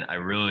 And I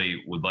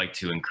really would like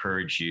to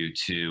encourage you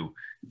to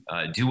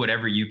do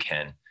whatever you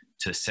can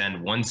to send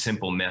one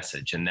simple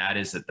message, and that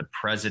is that the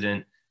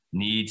president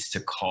needs to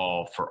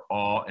call for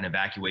an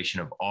evacuation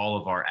of all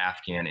of our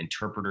Afghan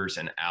interpreters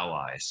and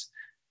allies.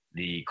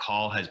 The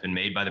call has been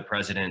made by the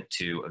president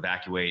to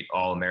evacuate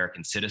all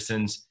American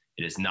citizens.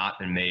 It has not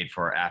been made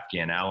for our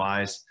Afghan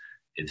allies.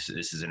 This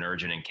is an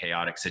urgent and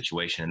chaotic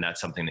situation, and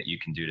that's something that you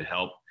can do to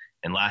help.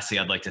 And lastly,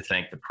 I'd like to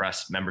thank the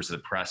members of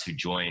the press who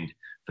joined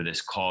for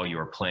this call. You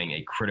are playing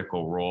a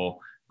critical role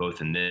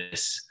both in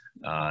this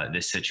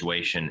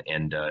situation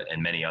and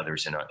many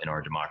others in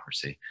our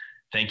democracy.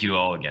 Thank you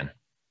all again.